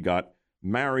ago. He got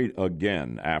married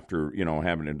again after,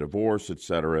 having a divorce,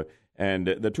 etc. And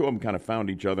the two of them kind of found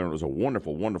each other, and it was a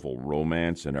wonderful, wonderful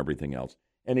romance and everything else.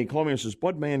 And he called me and says,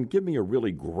 Bud, man, give me a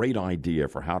really great idea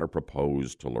for how to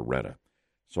propose to Loretta.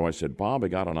 So I said, Bob, I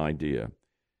got an idea.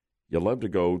 You love to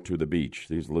go to the beach.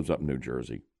 He lives up in New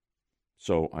Jersey.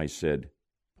 So I said,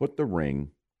 put the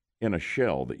ring in a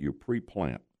shell that you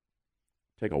pre-plant.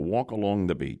 Take a walk along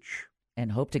the beach.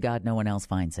 And hope to God no one else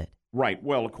finds it. Right.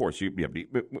 Well, of course.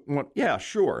 Yeah,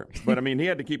 sure. But, he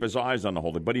had to keep his eyes on the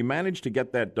whole thing. But he managed to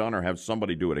get that done or have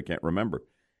somebody do it. I can't remember.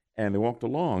 And they walked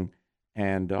along,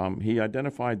 and he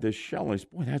identified this shell. And he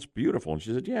said, boy, that's beautiful. And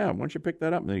she said, yeah, why don't you pick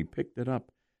that up? And then he picked it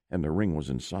up. And the ring was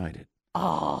inside it.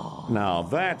 Oh. Now,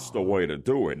 that's the way to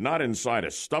do it. Not inside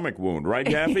a stomach wound, right,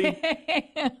 Yaffee?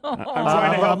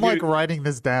 I'm like writing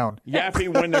this down. Yaffee,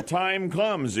 when the time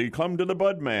comes, you come to the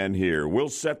Bud Man here. We'll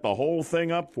set the whole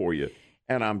thing up for you.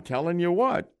 And I'm telling you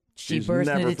what, she burst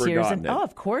into tears. Oh,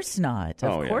 of course not.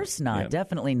 Of course not. Yeah.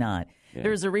 Definitely not. Yeah.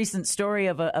 There was a recent story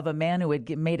of a man who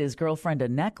had made his girlfriend a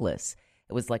necklace.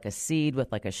 It was like a seed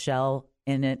with like a shell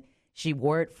in it. She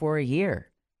wore it for a year.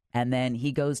 And then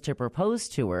he goes to propose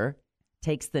to her,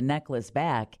 takes the necklace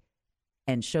back,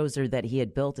 and shows her that he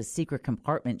had built a secret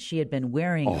compartment. She had been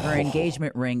wearing her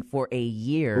engagement ring for a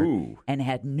year and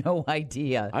had no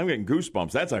idea. I'm getting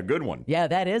goosebumps. That's a good one. Yeah,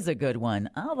 that is a good one.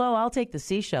 Although I'll take the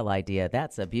seashell idea.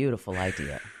 That's a beautiful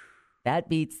idea. That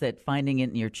beats that finding it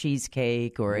in your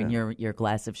cheesecake or in your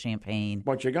glass of champagne.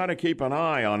 But you got to keep an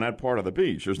eye on that part of the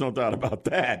beach. There's no doubt about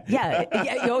that.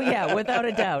 Yeah, without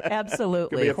a doubt.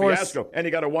 Absolutely. It could be a fiasco. And you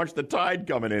got to watch the tide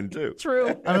coming in, too.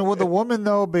 True. Would the woman,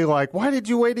 though, be like, why did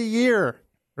you wait a year?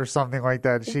 Or something like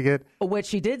that. Did she get... What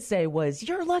she did say was,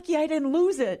 you're lucky I didn't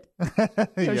lose it.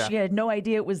 So she had no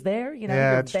idea it was there. You're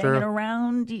banging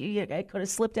around. I could have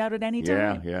slipped out at any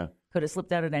time. Yeah. Could have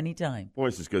slipped out at any time. Boy,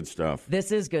 this is good stuff.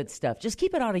 This is good stuff. Just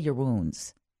keep it out of your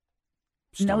wounds.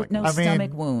 No wounds.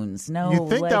 Stomach wounds. No you'd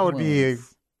think leg that would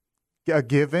wounds. be a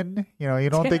given. You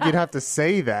don't think you'd have to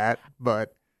say that,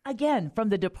 but Again, from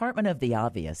the Department of the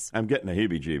Obvious. I'm getting the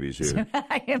heebie-jeebies here.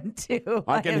 I am too.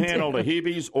 I can handle the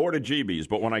heebies or the jeebies,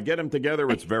 but when I get them together,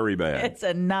 it's very bad. It's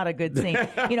not a good scene.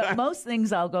 Most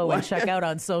things I'll go and check out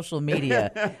on social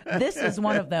media. This is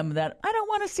one of them that I don't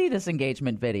want to see this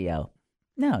engagement video.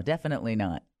 No, definitely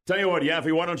not. Tell you what,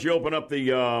 Yaffee, why don't you open up the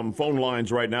phone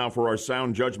lines right now for our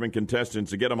sound judgment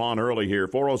contestants to get them on early here.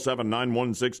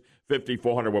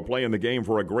 407-916-5400. We're playing the game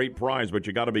for a great prize, but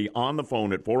you got to be on the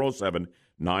phone at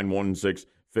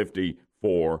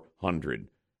 407-916-5400.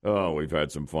 Oh, we've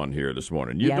had some fun here this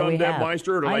morning. You done Deb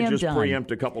Meister, or did I just preempt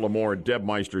a couple of more Deb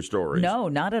Meister stories? No,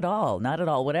 not at all. Not at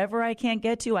all. Whatever I can't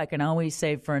get to, I can always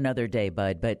save for another day,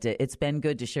 bud. But it's been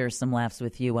good to share some laughs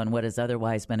with you on what has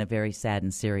otherwise been a very sad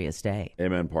and serious day.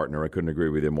 Amen, partner. I couldn't agree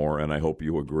with you more, and I hope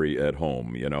you agree at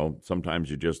home.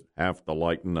 Sometimes you just have to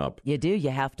lighten up. You do.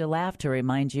 You have to laugh to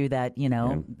remind you that,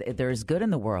 there's good in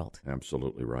the world.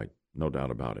 Absolutely right. No doubt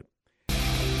about it.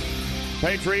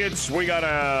 Patriots, we got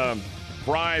a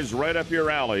prize right up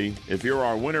your alley if you're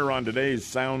our winner on today's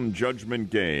Sound Judgment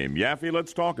game. Yaffee,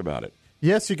 let's talk about it.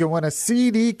 Yes, you can win a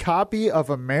CD copy of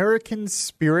American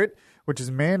Spirit, which is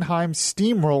Mannheim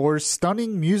Steamroller's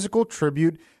stunning musical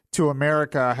tribute to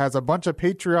America. It has a bunch of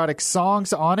patriotic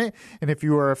songs on it, and if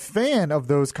you are a fan of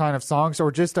those kind of songs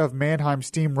or just of Mannheim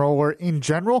Steamroller in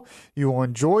general, you will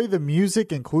enjoy the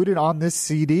music included on this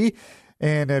CD.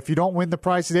 And if you don't win the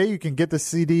prize today, you can get the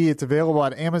CD. It's available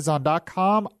at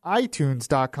Amazon.com,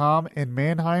 iTunes.com, and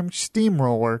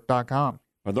MannheimSteamroller.com.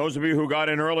 For those of you who got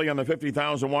in early on the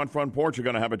 50,000-watt front porch, you're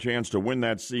going to have a chance to win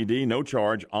that CD, no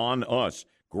charge on us.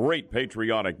 Great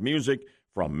patriotic music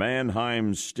from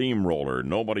Mannheim Steamroller.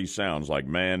 Nobody sounds like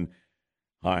Mannheim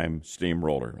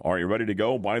Steamroller. Are you ready to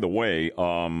go? By the way,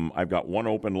 I've got one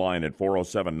open line at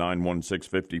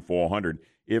 407-916-5400.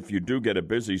 If you do get a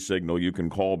busy signal, you can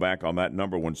call back on that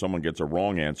number when someone gets a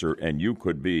wrong answer, and you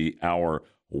could be our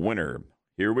winner.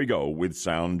 Here we go with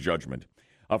Sound Judgment.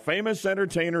 A famous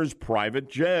entertainer's private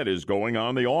jet is going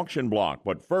on the auction block,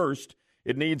 but first,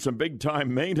 it needs some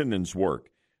big-time maintenance work.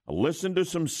 Listen to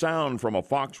some sound from a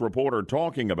Fox reporter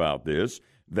talking about this,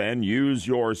 then use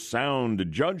your sound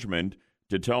judgment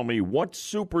to tell me what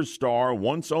superstar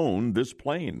once owned this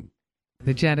plane.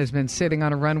 The jet has been sitting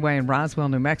on a runway in Roswell,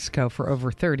 New Mexico for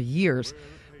over 30 years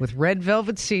with red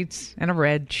velvet seats and a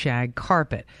red shag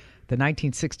carpet. The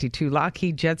 1962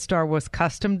 Lockheed Jetstar was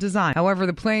custom designed. However,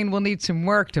 the plane will need some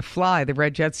work to fly. The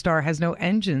red Jetstar has no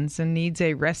engines and needs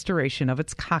a restoration of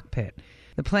its cockpit.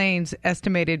 The plane's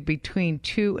estimated between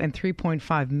 $2 and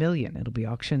 $3.5 million. It'll be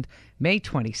auctioned May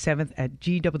 27th at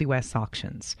GWS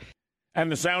Auctions.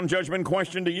 And the sound judgment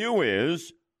question to you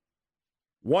is,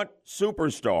 what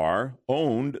superstar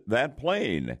owned that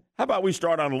plane? How about we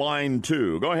start on line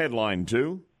 2? Go ahead, line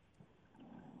 2.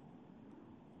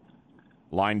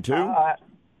 Line 2?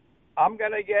 I'm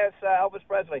going to guess Elvis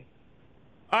Presley.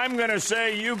 I'm going to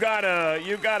say you got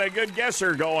a good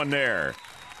guesser going there.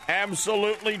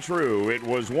 Absolutely true. It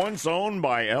was once owned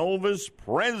by Elvis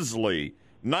Presley.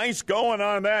 Nice going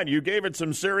on that. You gave it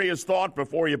some serious thought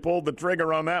before you pulled the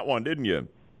trigger on that one, didn't you?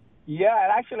 Yeah,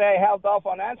 and actually I held off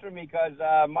on answering because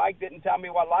Mike didn't tell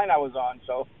me what line I was on.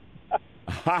 So.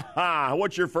 Ha ha!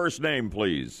 What's your first name,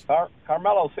 please?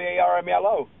 Carmelo,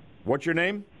 C-A-R-M-E-L-O. What's your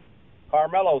name?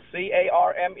 Carmelo,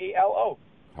 C-A-R-M-E-L-O.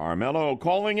 Carmelo,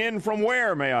 calling in from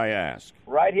where, may I ask?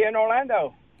 Right here in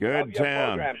Orlando. Good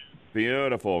town.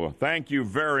 Beautiful. Thank you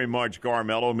very much,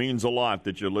 Carmelo. Means a lot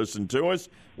that you listen to us.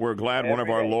 We're glad one of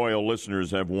our loyal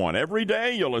listeners have won. Every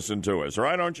day you listen to us,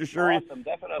 right? Aren't you sure? Awesome,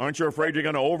 definitely. Aren't you afraid you're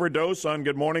going to overdose on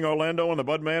Good Morning Orlando and the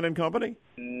Budman and Company?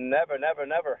 Never, never,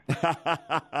 never.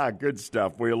 Good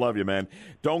stuff. We love you, man.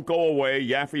 Don't go away.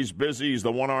 Yaffee's busy. He's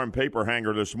the one-armed paper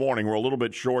hanger this morning. We're a little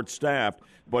bit short-staffed,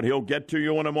 but he'll get to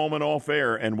you in a moment off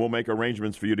air, and we'll make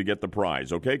arrangements for you to get the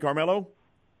prize. Okay, Carmelo?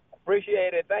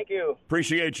 Appreciate it. Thank you.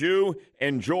 Appreciate you.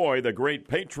 Enjoy the great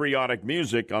patriotic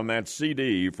music on that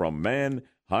CD from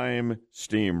Mannheim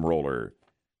Steamroller.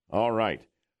 All right.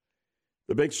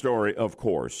 The big story, of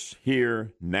course,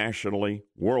 here nationally,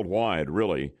 worldwide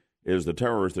really, is the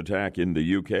terrorist attack in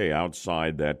the UK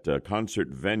outside that concert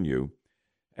venue.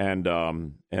 And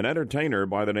an entertainer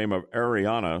by the name of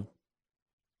Ariana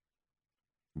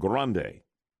Grande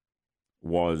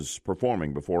was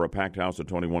performing before a packed house of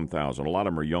 21,000. A lot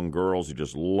of them are young girls who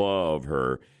just love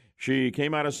her. She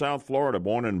came out of South Florida,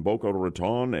 born in Boca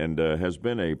Raton, and has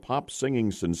been a pop singing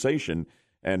sensation,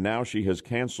 and now she has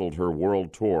canceled her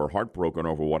world tour, heartbroken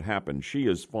over what happened. She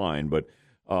is fine, but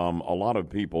a lot of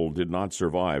people did not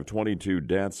survive. 22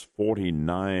 deaths,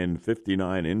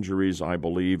 59 injuries, I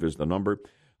believe, is the number.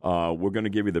 We're going to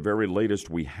give you the very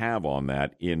latest we have on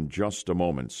that in just a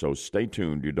moment, so stay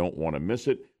tuned. You don't want to miss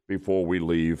it. before we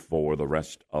leave for the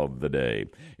rest of the day.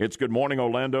 It's Good Morning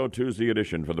Orlando, Tuesday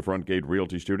edition for the Front Gate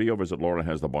Realty Studio. Visit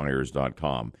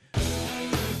laurahasthebuyers.com.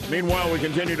 Meanwhile, we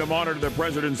continue to monitor the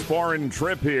president's foreign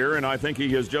trip here, and I think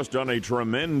he has just done a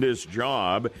tremendous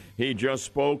job. He just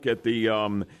spoke at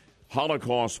the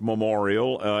Holocaust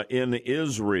Memorial in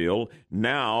Israel.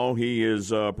 Now he is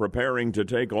preparing to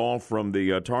take off from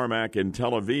the tarmac in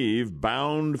Tel Aviv,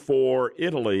 bound for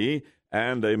Italy,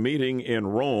 and a meeting in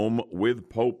Rome with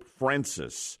Pope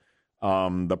Francis.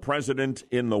 The president,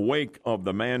 in the wake of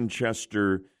the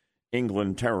Manchester,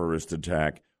 England terrorist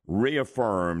attack,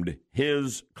 reaffirmed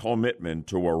his commitment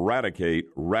to eradicate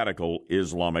radical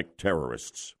Islamic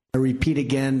terrorists. I repeat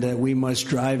again that we must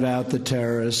drive out the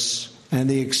terrorists and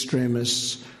the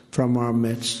extremists from our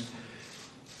midst,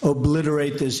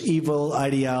 obliterate this evil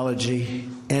ideology,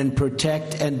 and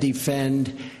protect and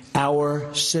defend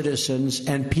our citizens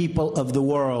and people of the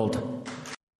world.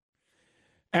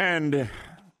 And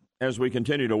as we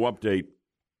continue to update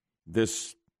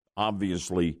this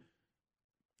obviously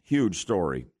huge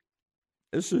story,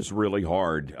 this is really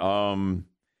hard.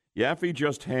 Yaffee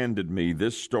just handed me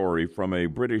this story from a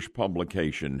British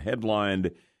publication,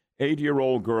 headlined,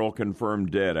 8-year-old girl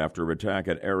confirmed dead after attack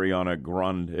at Ariana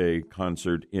Grande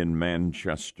concert in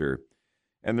Manchester.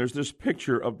 And there's this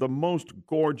picture of the most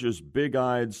gorgeous,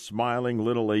 big-eyed, smiling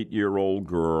little 8-year-old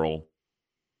girl,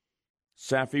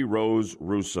 Yaffee Rose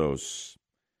Roussos.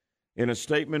 In a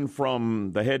statement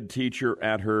from the head teacher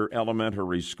at her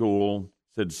elementary school,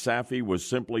 said Yaffee was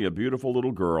simply a beautiful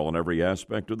little girl in every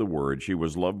aspect of the word. She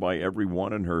was loved by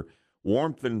everyone, and her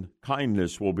warmth and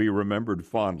kindness will be remembered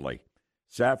fondly.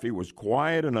 Yaffee was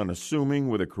quiet and unassuming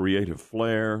with a creative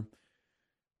flair.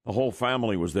 The whole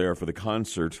family was there for the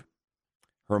concert.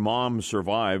 Her mom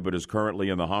survived but is currently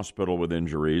in the hospital with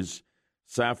injuries.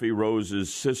 Yaffee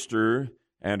Rose's sister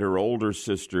and her older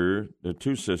sister, the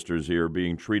two sisters here,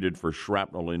 being treated for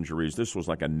shrapnel injuries. This was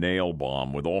like a nail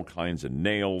bomb with all kinds of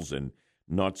nails and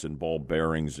nuts and ball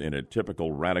bearings in it.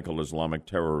 Typical radical Islamic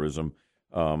terrorism,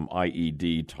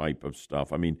 IED type of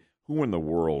stuff. I mean, who in the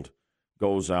world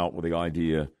goes out with the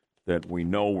idea that we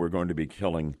know we're going to be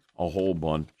killing a whole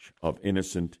bunch of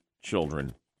innocent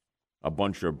children, a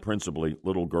bunch of principally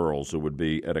little girls who would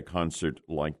be at a concert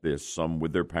like this, some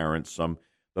with their parents, some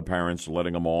the parents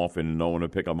letting them off and no one to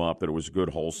pick them up, that it was good,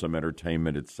 wholesome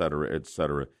entertainment, et cetera, et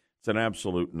cetera. It's an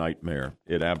absolute nightmare.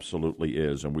 It absolutely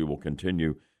is, and we will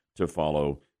continue to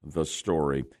follow the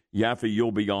story. Yaffee,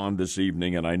 you'll be on this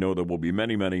evening, and I know there will be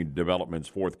many, many developments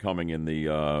forthcoming in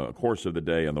the course of the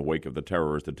day in the wake of the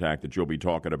terrorist attack that you'll be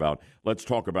talking about. Let's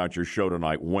talk about your show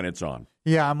tonight, when it's on.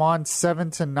 Yeah, I'm on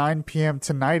 7 to 9 p.m.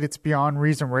 tonight. It's Beyond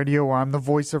Reason Radio, where I'm the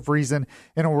voice of reason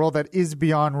in a world that is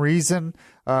beyond reason.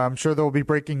 I'm sure there will be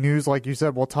breaking news. Like you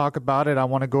said, we'll talk about it. I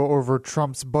want to go over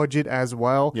Trump's budget as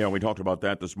well. Yeah, we talked about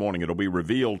that this morning. It'll be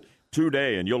revealed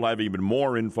today, and you'll have even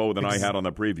more info than I had on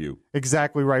the preview.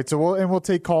 Exactly right. So we'll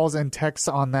take calls and texts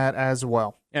on that as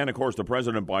well. And, of course, the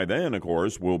president by then, of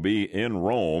course, will be in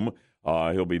Rome.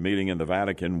 He'll be meeting in the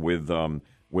Vatican with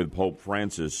Pope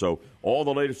Francis. So all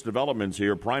the latest developments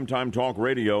here, Primetime Talk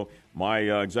Radio. My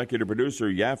executive producer,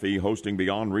 Yaffee, hosting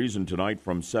Beyond Reason tonight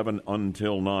from 7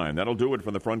 until 9. That'll do it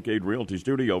from the Front Gate Realty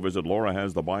Studio. Visit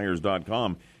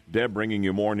laurahasthebuyers.com. Deb bringing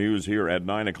you more news here at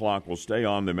 9 o'clock. We'll stay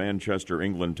on the Manchester,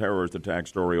 England terrorist attack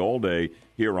story all day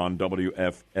here on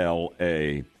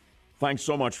WFLA. Thanks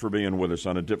so much for being with us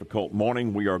on a difficult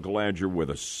morning. We are glad you're with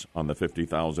us on the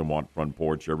 50,000-watt front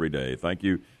porch every day. Thank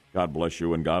you. God bless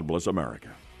you, and God bless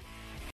America.